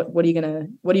 It's what are you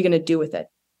gonna do with it?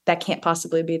 That can't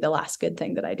possibly be the last good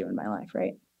thing that I do in my life,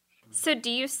 right? So do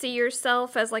you see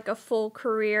yourself as a full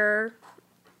career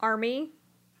Army?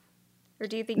 Or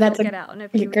do you think you'll get out in a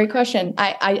few Great months? question.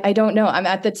 I don't know. I'm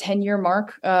at the 10-year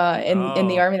mark in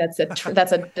the Army. That's a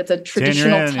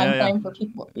traditional time frame for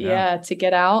people. Yeah, to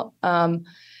get out.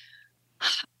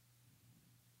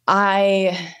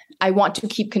 I want to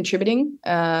keep contributing.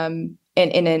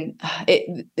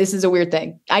 This is a weird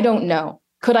thing. I don't know.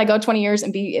 Could I go 20 years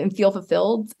and feel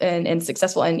fulfilled and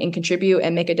successful and contribute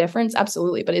and make a difference?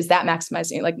 Absolutely. But is that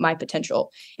maximizing my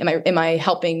potential? Am I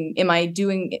helping? Am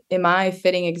I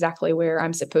fitting exactly where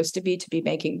I'm supposed to be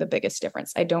making the biggest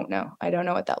difference? I don't know. I don't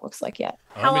know what that looks like yet.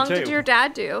 How long did your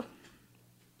dad do?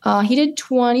 He did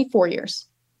 24 years.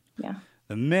 Yeah.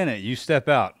 The minute you step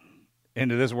out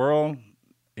into this world,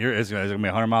 it's going to be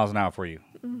 100 miles an hour for you.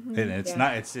 Mm-hmm. And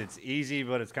it's easy,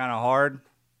 but it's kind of hard.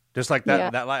 Just like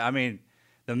that. Yeah.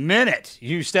 The minute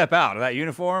you step out of that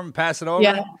uniform, pass it over.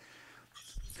 Yeah.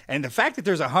 And the fact that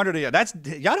there's 100 of you,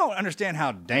 y'all don't understand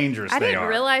how dangerous they are. I didn't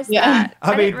realize that.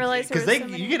 I didn't realize because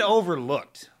you get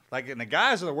overlooked. And the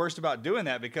guys are the worst about doing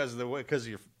that because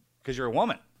you're a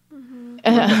woman. Mm-hmm.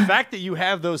 The fact that you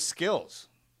have those skills,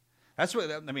 that's what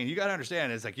you got to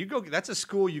understand. It's that's a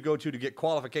school you go to get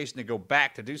qualification to go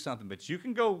back to do something, but you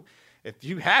can go if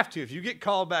you have to. If you get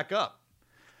called back up,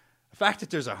 the fact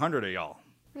that there's 100 of y'all.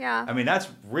 Yeah. That's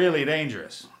really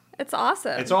dangerous. It's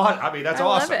awesome. That's awesome. I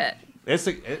love it.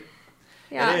 It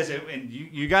is. And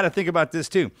you got to think about this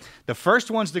too. The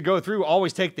first ones to go through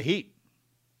always take the heat.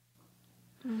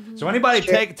 Mm-hmm. So anybody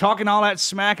talking all that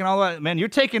smack and all that, man, you're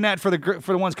taking that for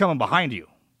the ones coming behind you.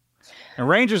 And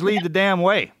Rangers lead the damn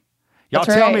way. Y'all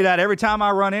That's tell right. me that every time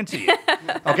I run into you.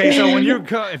 Okay, so when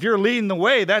if you're leading the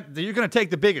way, that you're going to take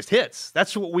the biggest hits.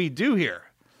 That's what we do here.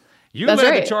 You That's led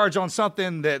right. the charge on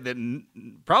something that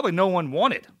probably no one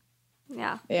wanted.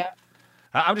 Yeah. Yeah.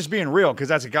 I'm just being real because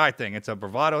that's a guy thing. It's a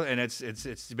bravado, and it's.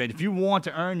 But if you want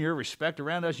to earn your respect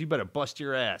around us, you better bust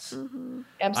your ass. Absolutely.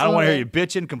 I don't want to hear you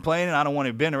bitching, complaining. I don't want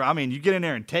to bend around. I mean, you get in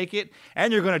there and take it,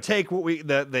 and you're going to take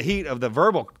the heat of the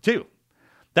verbal too.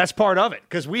 That's part of it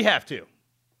because we have to.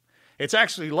 It's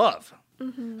actually love,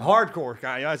 hardcore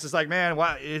guy. You know, it's just like, man,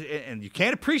 why? And you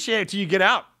can't appreciate it till you get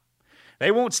out.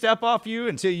 They won't step off you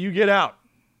until you get out,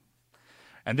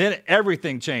 and then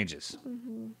everything changes.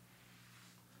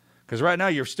 Because right now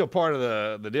you're still part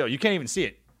of the deal. You can't even see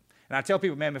it. And I tell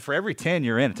people, man, for every 10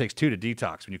 you're in, it takes 2 to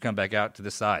detox when you come back out to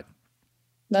this side.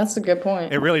 That's a good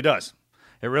point. It really does.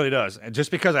 It really does. And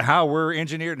just because of how we're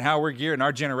engineered and how we're geared in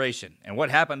our generation and what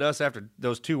happened to us after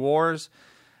those 2 wars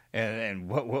and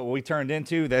what we turned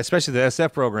into, especially the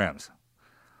SF programs.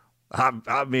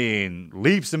 I mean,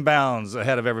 leaps and bounds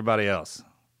ahead of everybody else.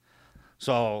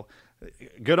 So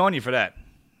good on you for that.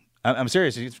 I'm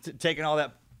serious. You're taking all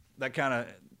that kind of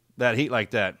that heat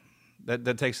like that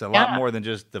takes a lot more than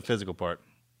just the physical part.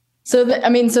 So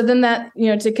then that,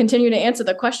 to continue to answer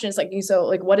the question, it's like,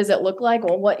 what does it look like?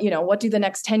 Well, what do the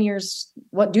next 10 years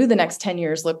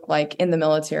look like in the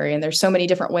military? And there's so many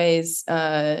different ways,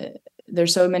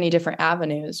 there's so many different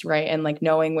avenues, right? And like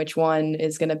knowing which one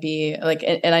is going to be like,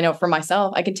 and I know for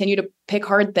myself, I continue to pick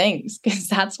hard things because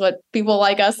that's what people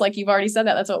like us, like you've already said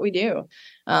that's what we do.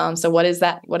 So what is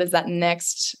that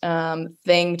next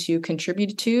thing to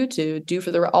contribute to do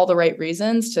for all the right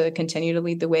reasons to continue to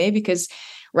lead the way? Because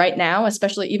right now,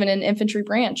 especially even in infantry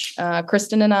branch,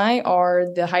 Kristen and I are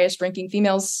the highest ranking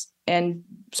females. And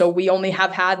so we only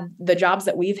have had the jobs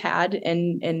that we've had,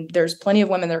 and there's plenty of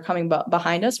women that are coming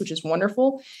behind us, which is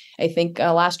wonderful. I think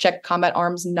last check combat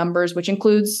arms numbers, which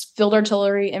includes field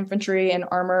artillery, infantry, and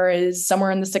armor, is somewhere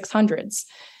in the 600s,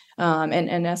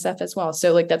 and SF as well.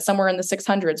 So like that's somewhere in the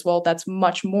 600s. Well, that's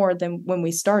much more than when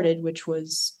we started, which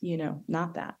was,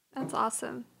 not that. That's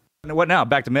awesome. What now?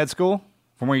 Back to med school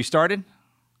from where you started?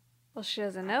 Well, she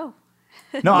doesn't know.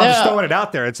 No, I'm just throwing it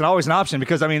out there. It's always an option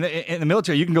because, I mean, in the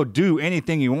military, you can go do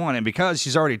anything you want. And because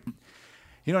she's already,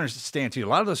 you don't understand, too. A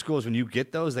lot of those schools, when you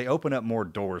get those, they open up more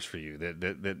doors for you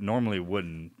that normally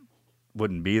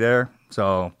wouldn't be there.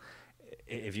 So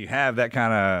if you have that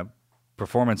kind of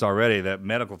performance already, that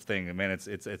medical thing, man,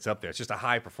 it's up there. It's just a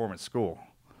high-performance school.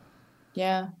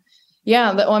 Yeah.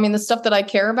 Yeah. The stuff that I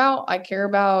care about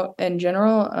in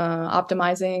general,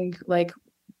 optimizing like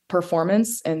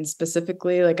performance, and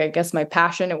specifically, like, I guess my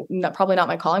passion, probably not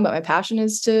my calling, but my passion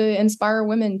is to inspire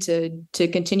women to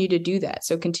continue to do that.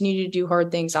 So continue to do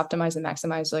hard things, optimize and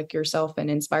maximize like yourself, and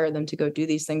inspire them to go do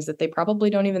these things that they probably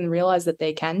don't even realize that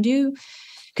they can do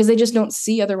because they just don't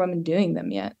see other women doing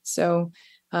them yet. So,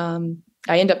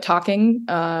 I end up talking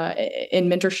in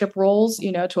mentorship roles,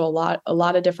 to a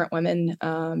lot of different women,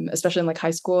 especially in like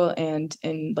high school and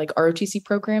in like ROTC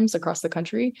programs across the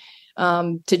country,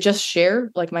 to just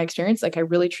share like my experience. Like I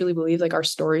really truly believe like our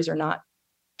stories are not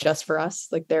just for us,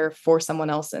 like they're for someone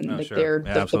else, and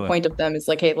the point of them is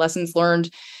like, hey, lessons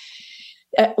learned.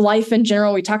 Life in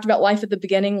general, we talked about life at the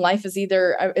beginning. Life is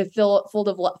either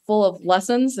full of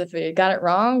lessons if you got it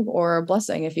wrong, or a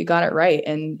blessing if you got it right.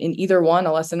 And in either one,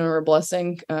 a lesson or a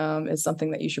blessing is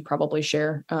something that you should probably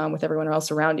share with everyone else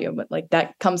around you. But like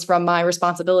that comes from my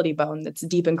responsibility bone that's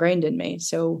deep ingrained in me.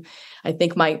 So I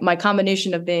think my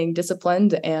combination of being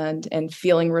disciplined and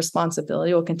feeling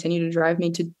responsibility will continue to drive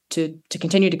me to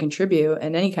continue to contribute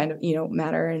in any kind of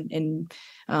matter. And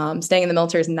staying in the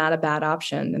military is not a bad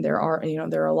option. And there are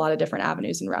a lot of different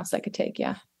avenues and routes that could take.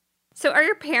 Yeah. So are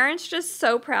your parents just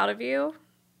so proud of you?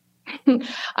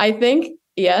 I think,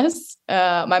 yes.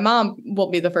 My mom will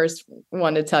be the first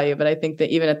one to tell you, but I think that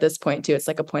even at this point too, it's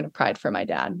like a point of pride for my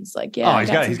dad. He's like, yeah. Oh,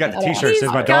 he's got the t-shirt that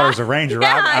says my daughter's a Ranger.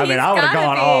 Yeah, I would have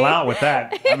gone all out with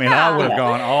that. I mean, I would have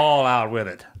gone all out with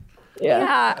it.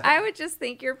 Yeah. I would just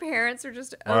think your parents are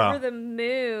just over the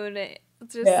moon.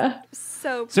 Just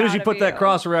so proud. As soon as you put that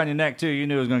cross around your neck too, you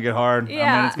knew it was going to get hard.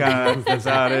 Yeah. I mean, it's kind of that's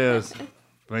how it is.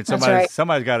 I mean,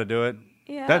 somebody's got to do it.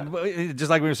 Yeah. That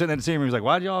just like we were sitting in the same room, he was like,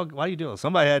 why do you do it?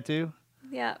 Somebody had to.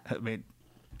 Yeah. I mean,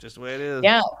 just the way it is.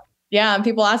 Yeah. Yeah. And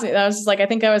people ask me, I was just like, I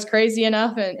think I was crazy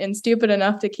enough and stupid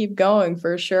enough to keep going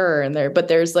for sure. And the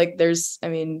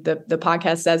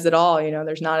podcast says it all,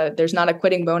 there's not a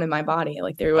quitting bone in my body.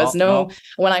 Like there was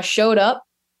when I showed up,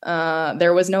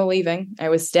 there was no leaving. I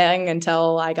was staying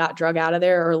until I got drug out of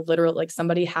there, or literally like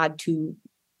somebody had to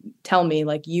tell me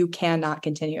like, you cannot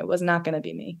continue. It was not going to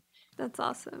be me. That's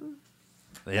awesome.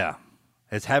 Yeah.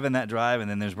 It's having that drive, and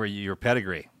then there's where your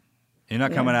pedigree. You're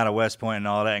not coming out of West Point and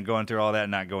all that and going through all that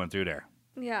and not going through there.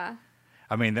 Yeah.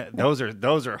 I mean, those are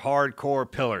hardcore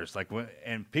pillars. Like,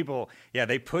 and people,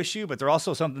 they push you, but they're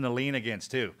also something to lean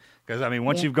against too. Because I mean,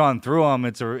 once you've gone through them,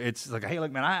 it's like, hey,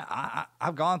 look, man,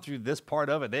 I've gone through this part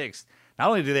of it. Not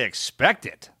only do they expect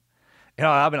it,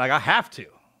 I've been like, I have to.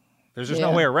 There's just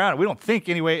no way around it. We don't think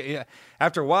anyway.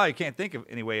 After a while, you can't think of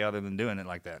any way other than doing it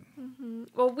like that. Mm-hmm.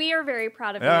 Well, we are very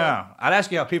proud of you. Yeah, I'd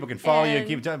ask you how people can follow you and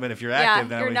keep telling, but if you're active,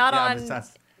 then you're not on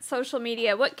social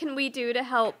media. What can we do to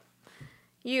help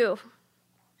you?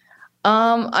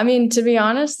 I mean, to be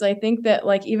honest, I think that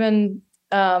like even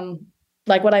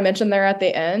like what I mentioned there at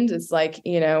the end is like,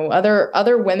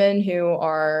 other women who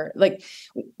are like,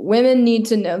 women need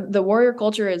to know the warrior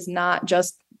culture is not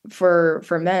just for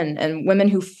men, and women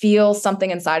who feel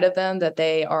something inside of them that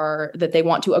they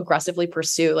want to aggressively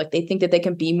pursue. Like they think that they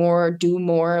can be more, do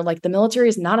more. Like the military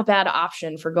is not a bad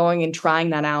option for going and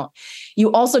trying that out.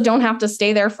 You also don't have to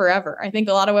stay there forever. I think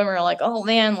a lot of women are like, oh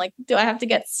man, like, do I have to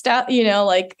get stuck?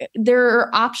 Like there are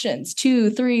options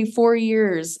 2, 3, 4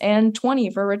 years and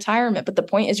 20 for retirement. But the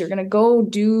point is you're going to go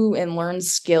do and learn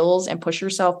skills and push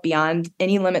yourself beyond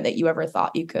any limit that you ever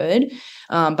thought you could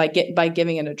by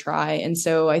giving it a try. And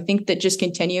so I think that just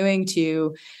continuing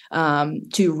to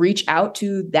reach out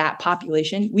to that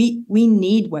population, we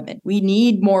need women. We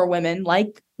need more women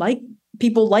like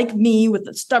people like me with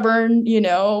the stubborn,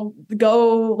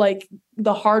 go like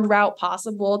the hard route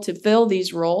possible to fill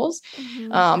these roles,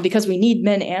 because we need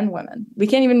men and women. We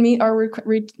can't even meet our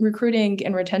recruiting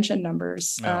and retention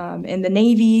numbers in the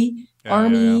Navy,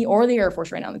 Army, or the Air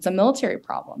Force right now. It's a military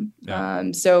problem.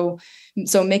 So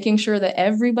making sure that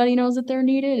everybody knows that they're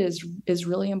needed is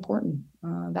really important.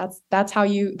 That's how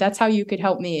you could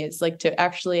help me, is like to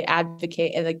actually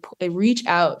advocate and like reach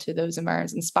out to those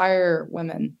environments, inspire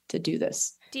women to do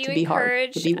this. Do you to be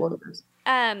encourage hard, to be warriors?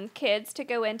 Kids to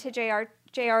go into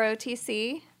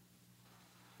JROTC?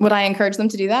 Would I encourage them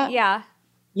to do that?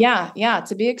 Yeah,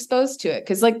 to be exposed to it,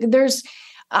 because like there's,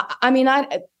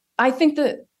 I think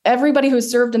that everybody who's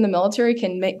served in the military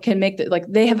can make that, like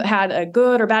they have had a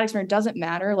good or bad experience, doesn't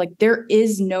matter. Like there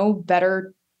is no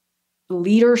better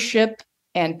leadership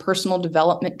and personal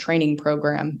development training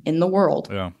program in the world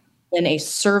than a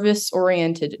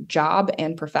service-oriented job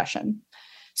and profession.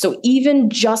 So even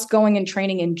just going and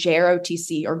training in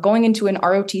JROTC or going into an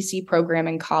ROTC program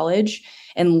in college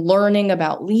and learning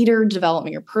about leader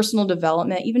development, your personal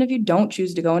development, even if you don't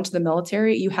choose to go into the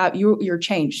military, you're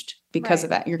changed because of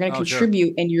that. You're going to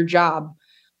contribute in your job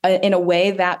in a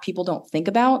way that people don't think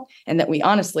about, and that we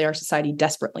honestly, our society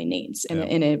desperately needs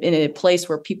in a place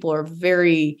where people are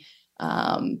very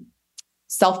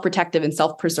self-protective and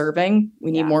self-preserving.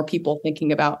 We need more people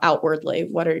thinking about outwardly,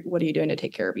 what are you doing to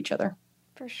take care of each other?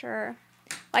 For sure.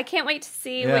 I can't wait to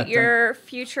see what your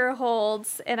future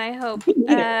holds, and I hope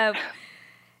the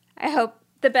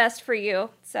best for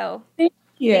you. So thank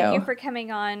you for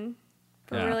coming on.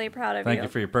 We're really proud of you. Thank you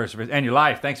for your perseverance and your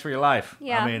life. Thanks for your life.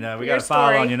 Yeah, I mean, we got a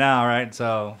file on you now, right?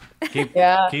 So keep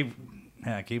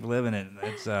living it.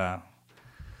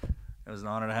 It was an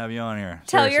honor to have you on here.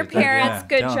 Tell your parents,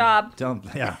 good job. Tell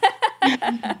them,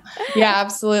 Yeah,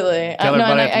 absolutely.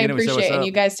 I appreciate it. And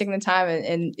you guys taking the time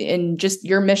and just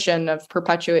your mission of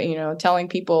perpetuating, telling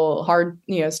people hard,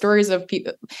 stories of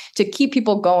people to keep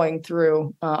people going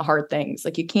through hard things.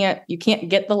 Like you can't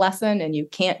get the lesson, and you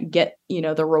can't get,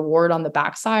 the reward on the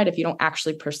backside if you don't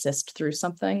actually persist through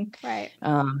something. Right.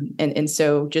 And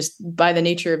so just by the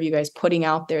nature of you guys putting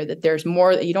out there that there's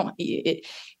more that you don't,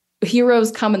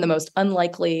 heroes come in the most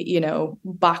unlikely,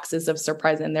 boxes of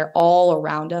surprise, and they're all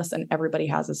around us, and everybody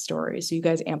has a story. So you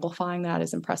guys amplifying that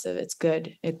is impressive. It's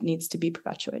good. It needs to be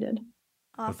perpetuated.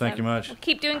 Awesome. Well, thank you much. Well,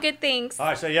 keep doing good things. All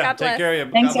right. So take care of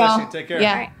you. Thanks, God bless y'all. you. Take care.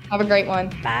 Yeah. Right. Have a great one.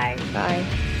 Bye. Bye.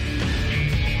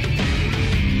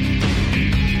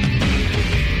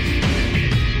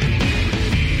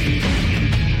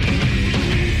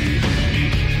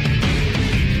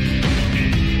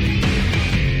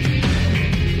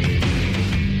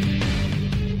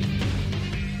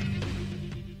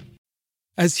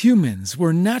 As humans,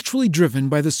 we're naturally driven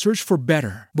by the search for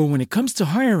better. But when it comes to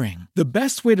hiring, the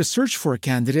best way to search for a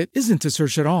candidate isn't to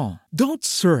search at all. Don't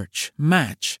search,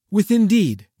 match with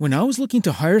Indeed. When I was looking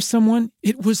to hire someone,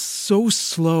 it was so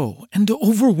slow and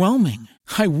overwhelming.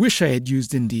 I wish I had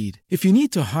used Indeed. If you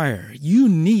need to hire, you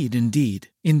need Indeed.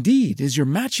 Indeed is your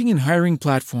matching and hiring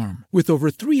platform with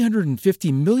over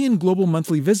 350 million global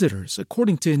monthly visitors,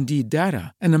 according to Indeed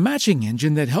data, and a matching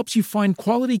engine that helps you find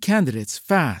quality candidates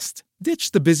fast.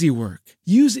 Ditch the busy work.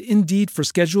 Use Indeed for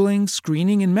scheduling,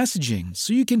 screening, and messaging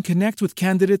so you can connect with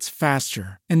candidates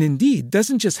faster. And Indeed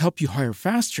doesn't just help you hire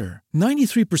faster.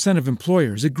 93% of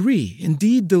employers agree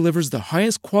Indeed delivers the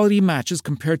highest quality matches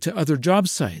compared to other job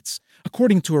sites,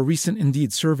 according to a recent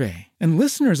Indeed survey. And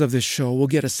listeners of this show will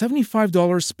get a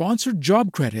 $75 sponsored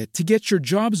job credit to get your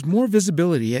jobs more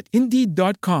visibility at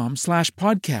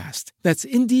Indeed.com/podcast. That's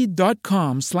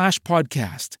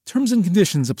Indeed.com/podcast. Terms and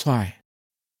conditions apply.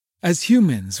 As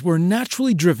humans, we're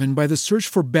naturally driven by the search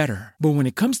for better. But when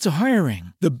it comes to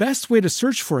hiring, the best way to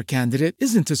search for a candidate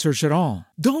isn't to search at all.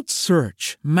 Don't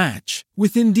search, match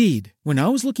with Indeed. When I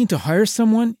was looking to hire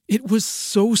someone, it was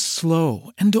so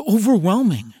slow and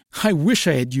overwhelming. I wish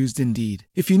I had used Indeed.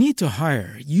 If you need to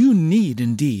hire, you need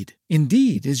Indeed.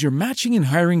 Indeed is your matching and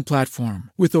hiring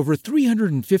platform with over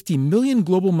 350 million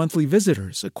global monthly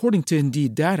visitors, according to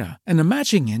Indeed data, and a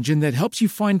matching engine that helps you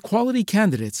find quality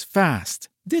candidates fast.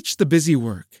 Ditch the busy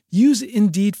work. Use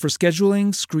Indeed for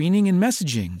scheduling, screening, and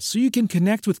messaging so you can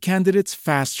connect with candidates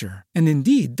faster. And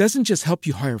Indeed doesn't just help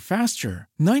you hire faster.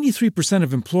 93%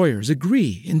 of employers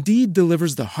agree Indeed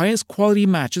delivers the highest quality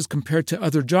matches compared to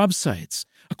other job sites,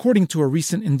 according to a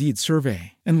recent Indeed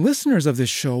survey. And listeners of this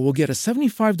show will get a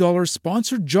 $75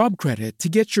 sponsored job credit to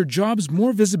get your jobs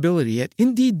more visibility at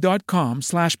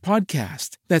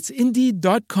Indeed.com/podcast. That's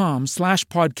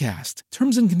Indeed.com/podcast.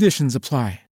 Terms and conditions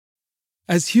apply.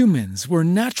 As humans, we're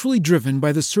naturally driven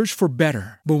by the search for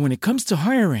better. But when it comes to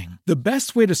hiring, the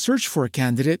best way to search for a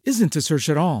candidate isn't to search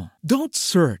at all. Don't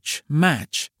search,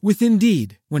 match with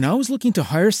Indeed. When I was looking to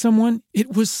hire someone,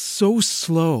 it was so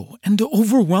slow and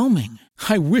overwhelming.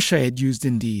 I wish I had used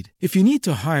Indeed. If you need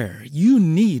to hire, you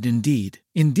need Indeed.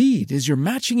 Indeed is your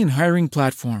matching and hiring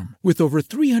platform with over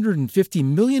 350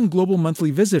 million global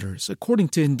monthly visitors, according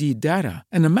to Indeed data,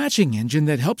 and a matching engine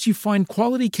that helps you find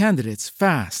quality candidates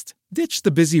fast. Ditch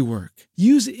the busy work.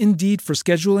 Use Indeed for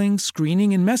scheduling,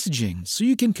 screening, and messaging so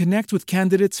you can connect with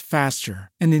candidates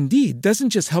faster. And Indeed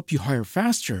doesn't just help you hire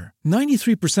faster.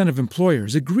 93% of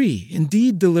employers agree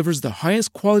Indeed delivers the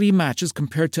highest quality matches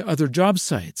compared to other job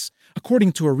sites,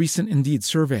 according to a recent Indeed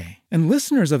survey. And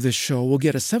listeners of this show will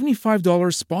get a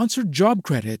 $75 sponsored job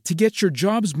credit to get your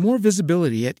jobs more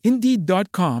visibility at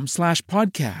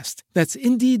Indeed.com/podcast. That's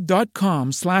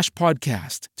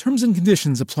Indeed.com/podcast. Terms and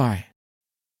conditions apply.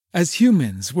 As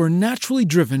humans, we're naturally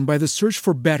driven by the search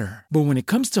for better. But when it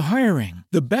comes to hiring,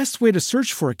 the best way to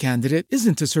search for a candidate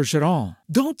isn't to search at all.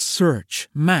 Don't search,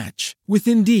 match with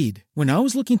Indeed. When I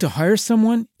was looking to hire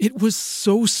someone, it was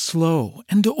so slow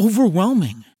and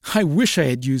overwhelming. I wish I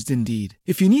had used Indeed.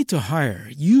 If you need to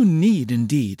hire, you need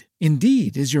Indeed.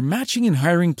 Indeed is your matching and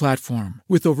hiring platform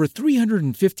with over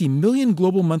 350 million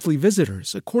global monthly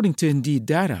visitors, according to Indeed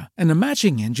data, and a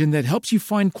matching engine that helps you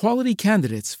find quality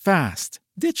candidates fast.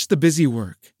 Ditch the busy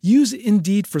work. Use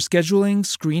Indeed for scheduling,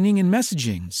 screening, and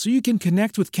messaging so you can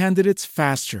connect with candidates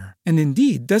faster. And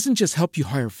Indeed doesn't just help you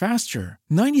hire faster.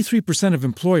 93% of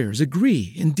employers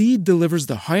agree Indeed delivers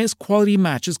the highest quality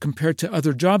matches compared to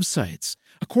other job sites,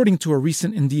 according to a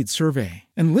recent Indeed survey.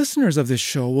 And listeners of this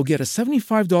show will get a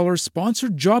 $75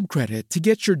 sponsored job credit to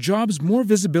get your jobs more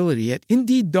visibility at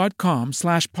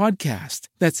Indeed.com/podcast.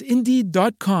 That's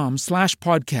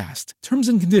Indeed.com/podcast. Terms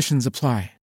and conditions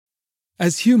apply.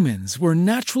 As humans, we're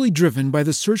naturally driven by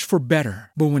the search for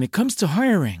better. But when it comes to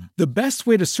hiring, the best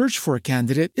way to search for a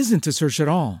candidate isn't to search at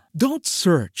all. Don't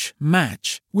search,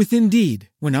 match with Indeed.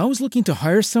 When I was looking to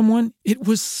hire someone, it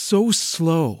was so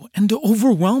slow and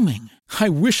overwhelming. I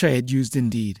wish I had used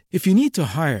Indeed. If you need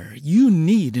to hire, you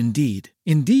need Indeed.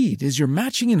 Indeed is your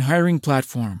matching and hiring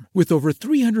platform with over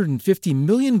 350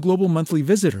 million global monthly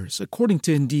visitors, according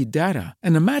to Indeed data,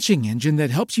 and a matching engine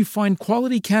that helps you find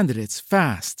quality candidates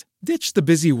fast. Ditch the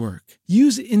busy work.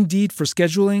 Use Indeed for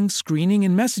scheduling, screening,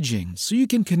 and messaging so you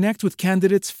can connect with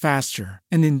candidates faster.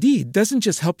 And Indeed doesn't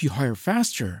just help you hire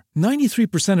faster.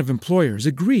 93% of employers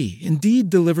agree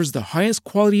Indeed delivers the highest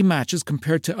quality matches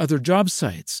compared to other job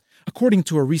sites, according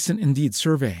to a recent Indeed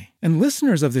survey. And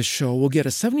listeners of this show will get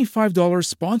a $75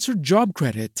 sponsored job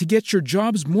credit to get your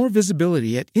jobs more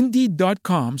visibility at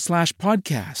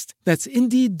Indeed.com/podcast. That's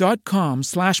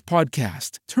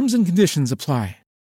Indeed.com/podcast. Terms and conditions apply.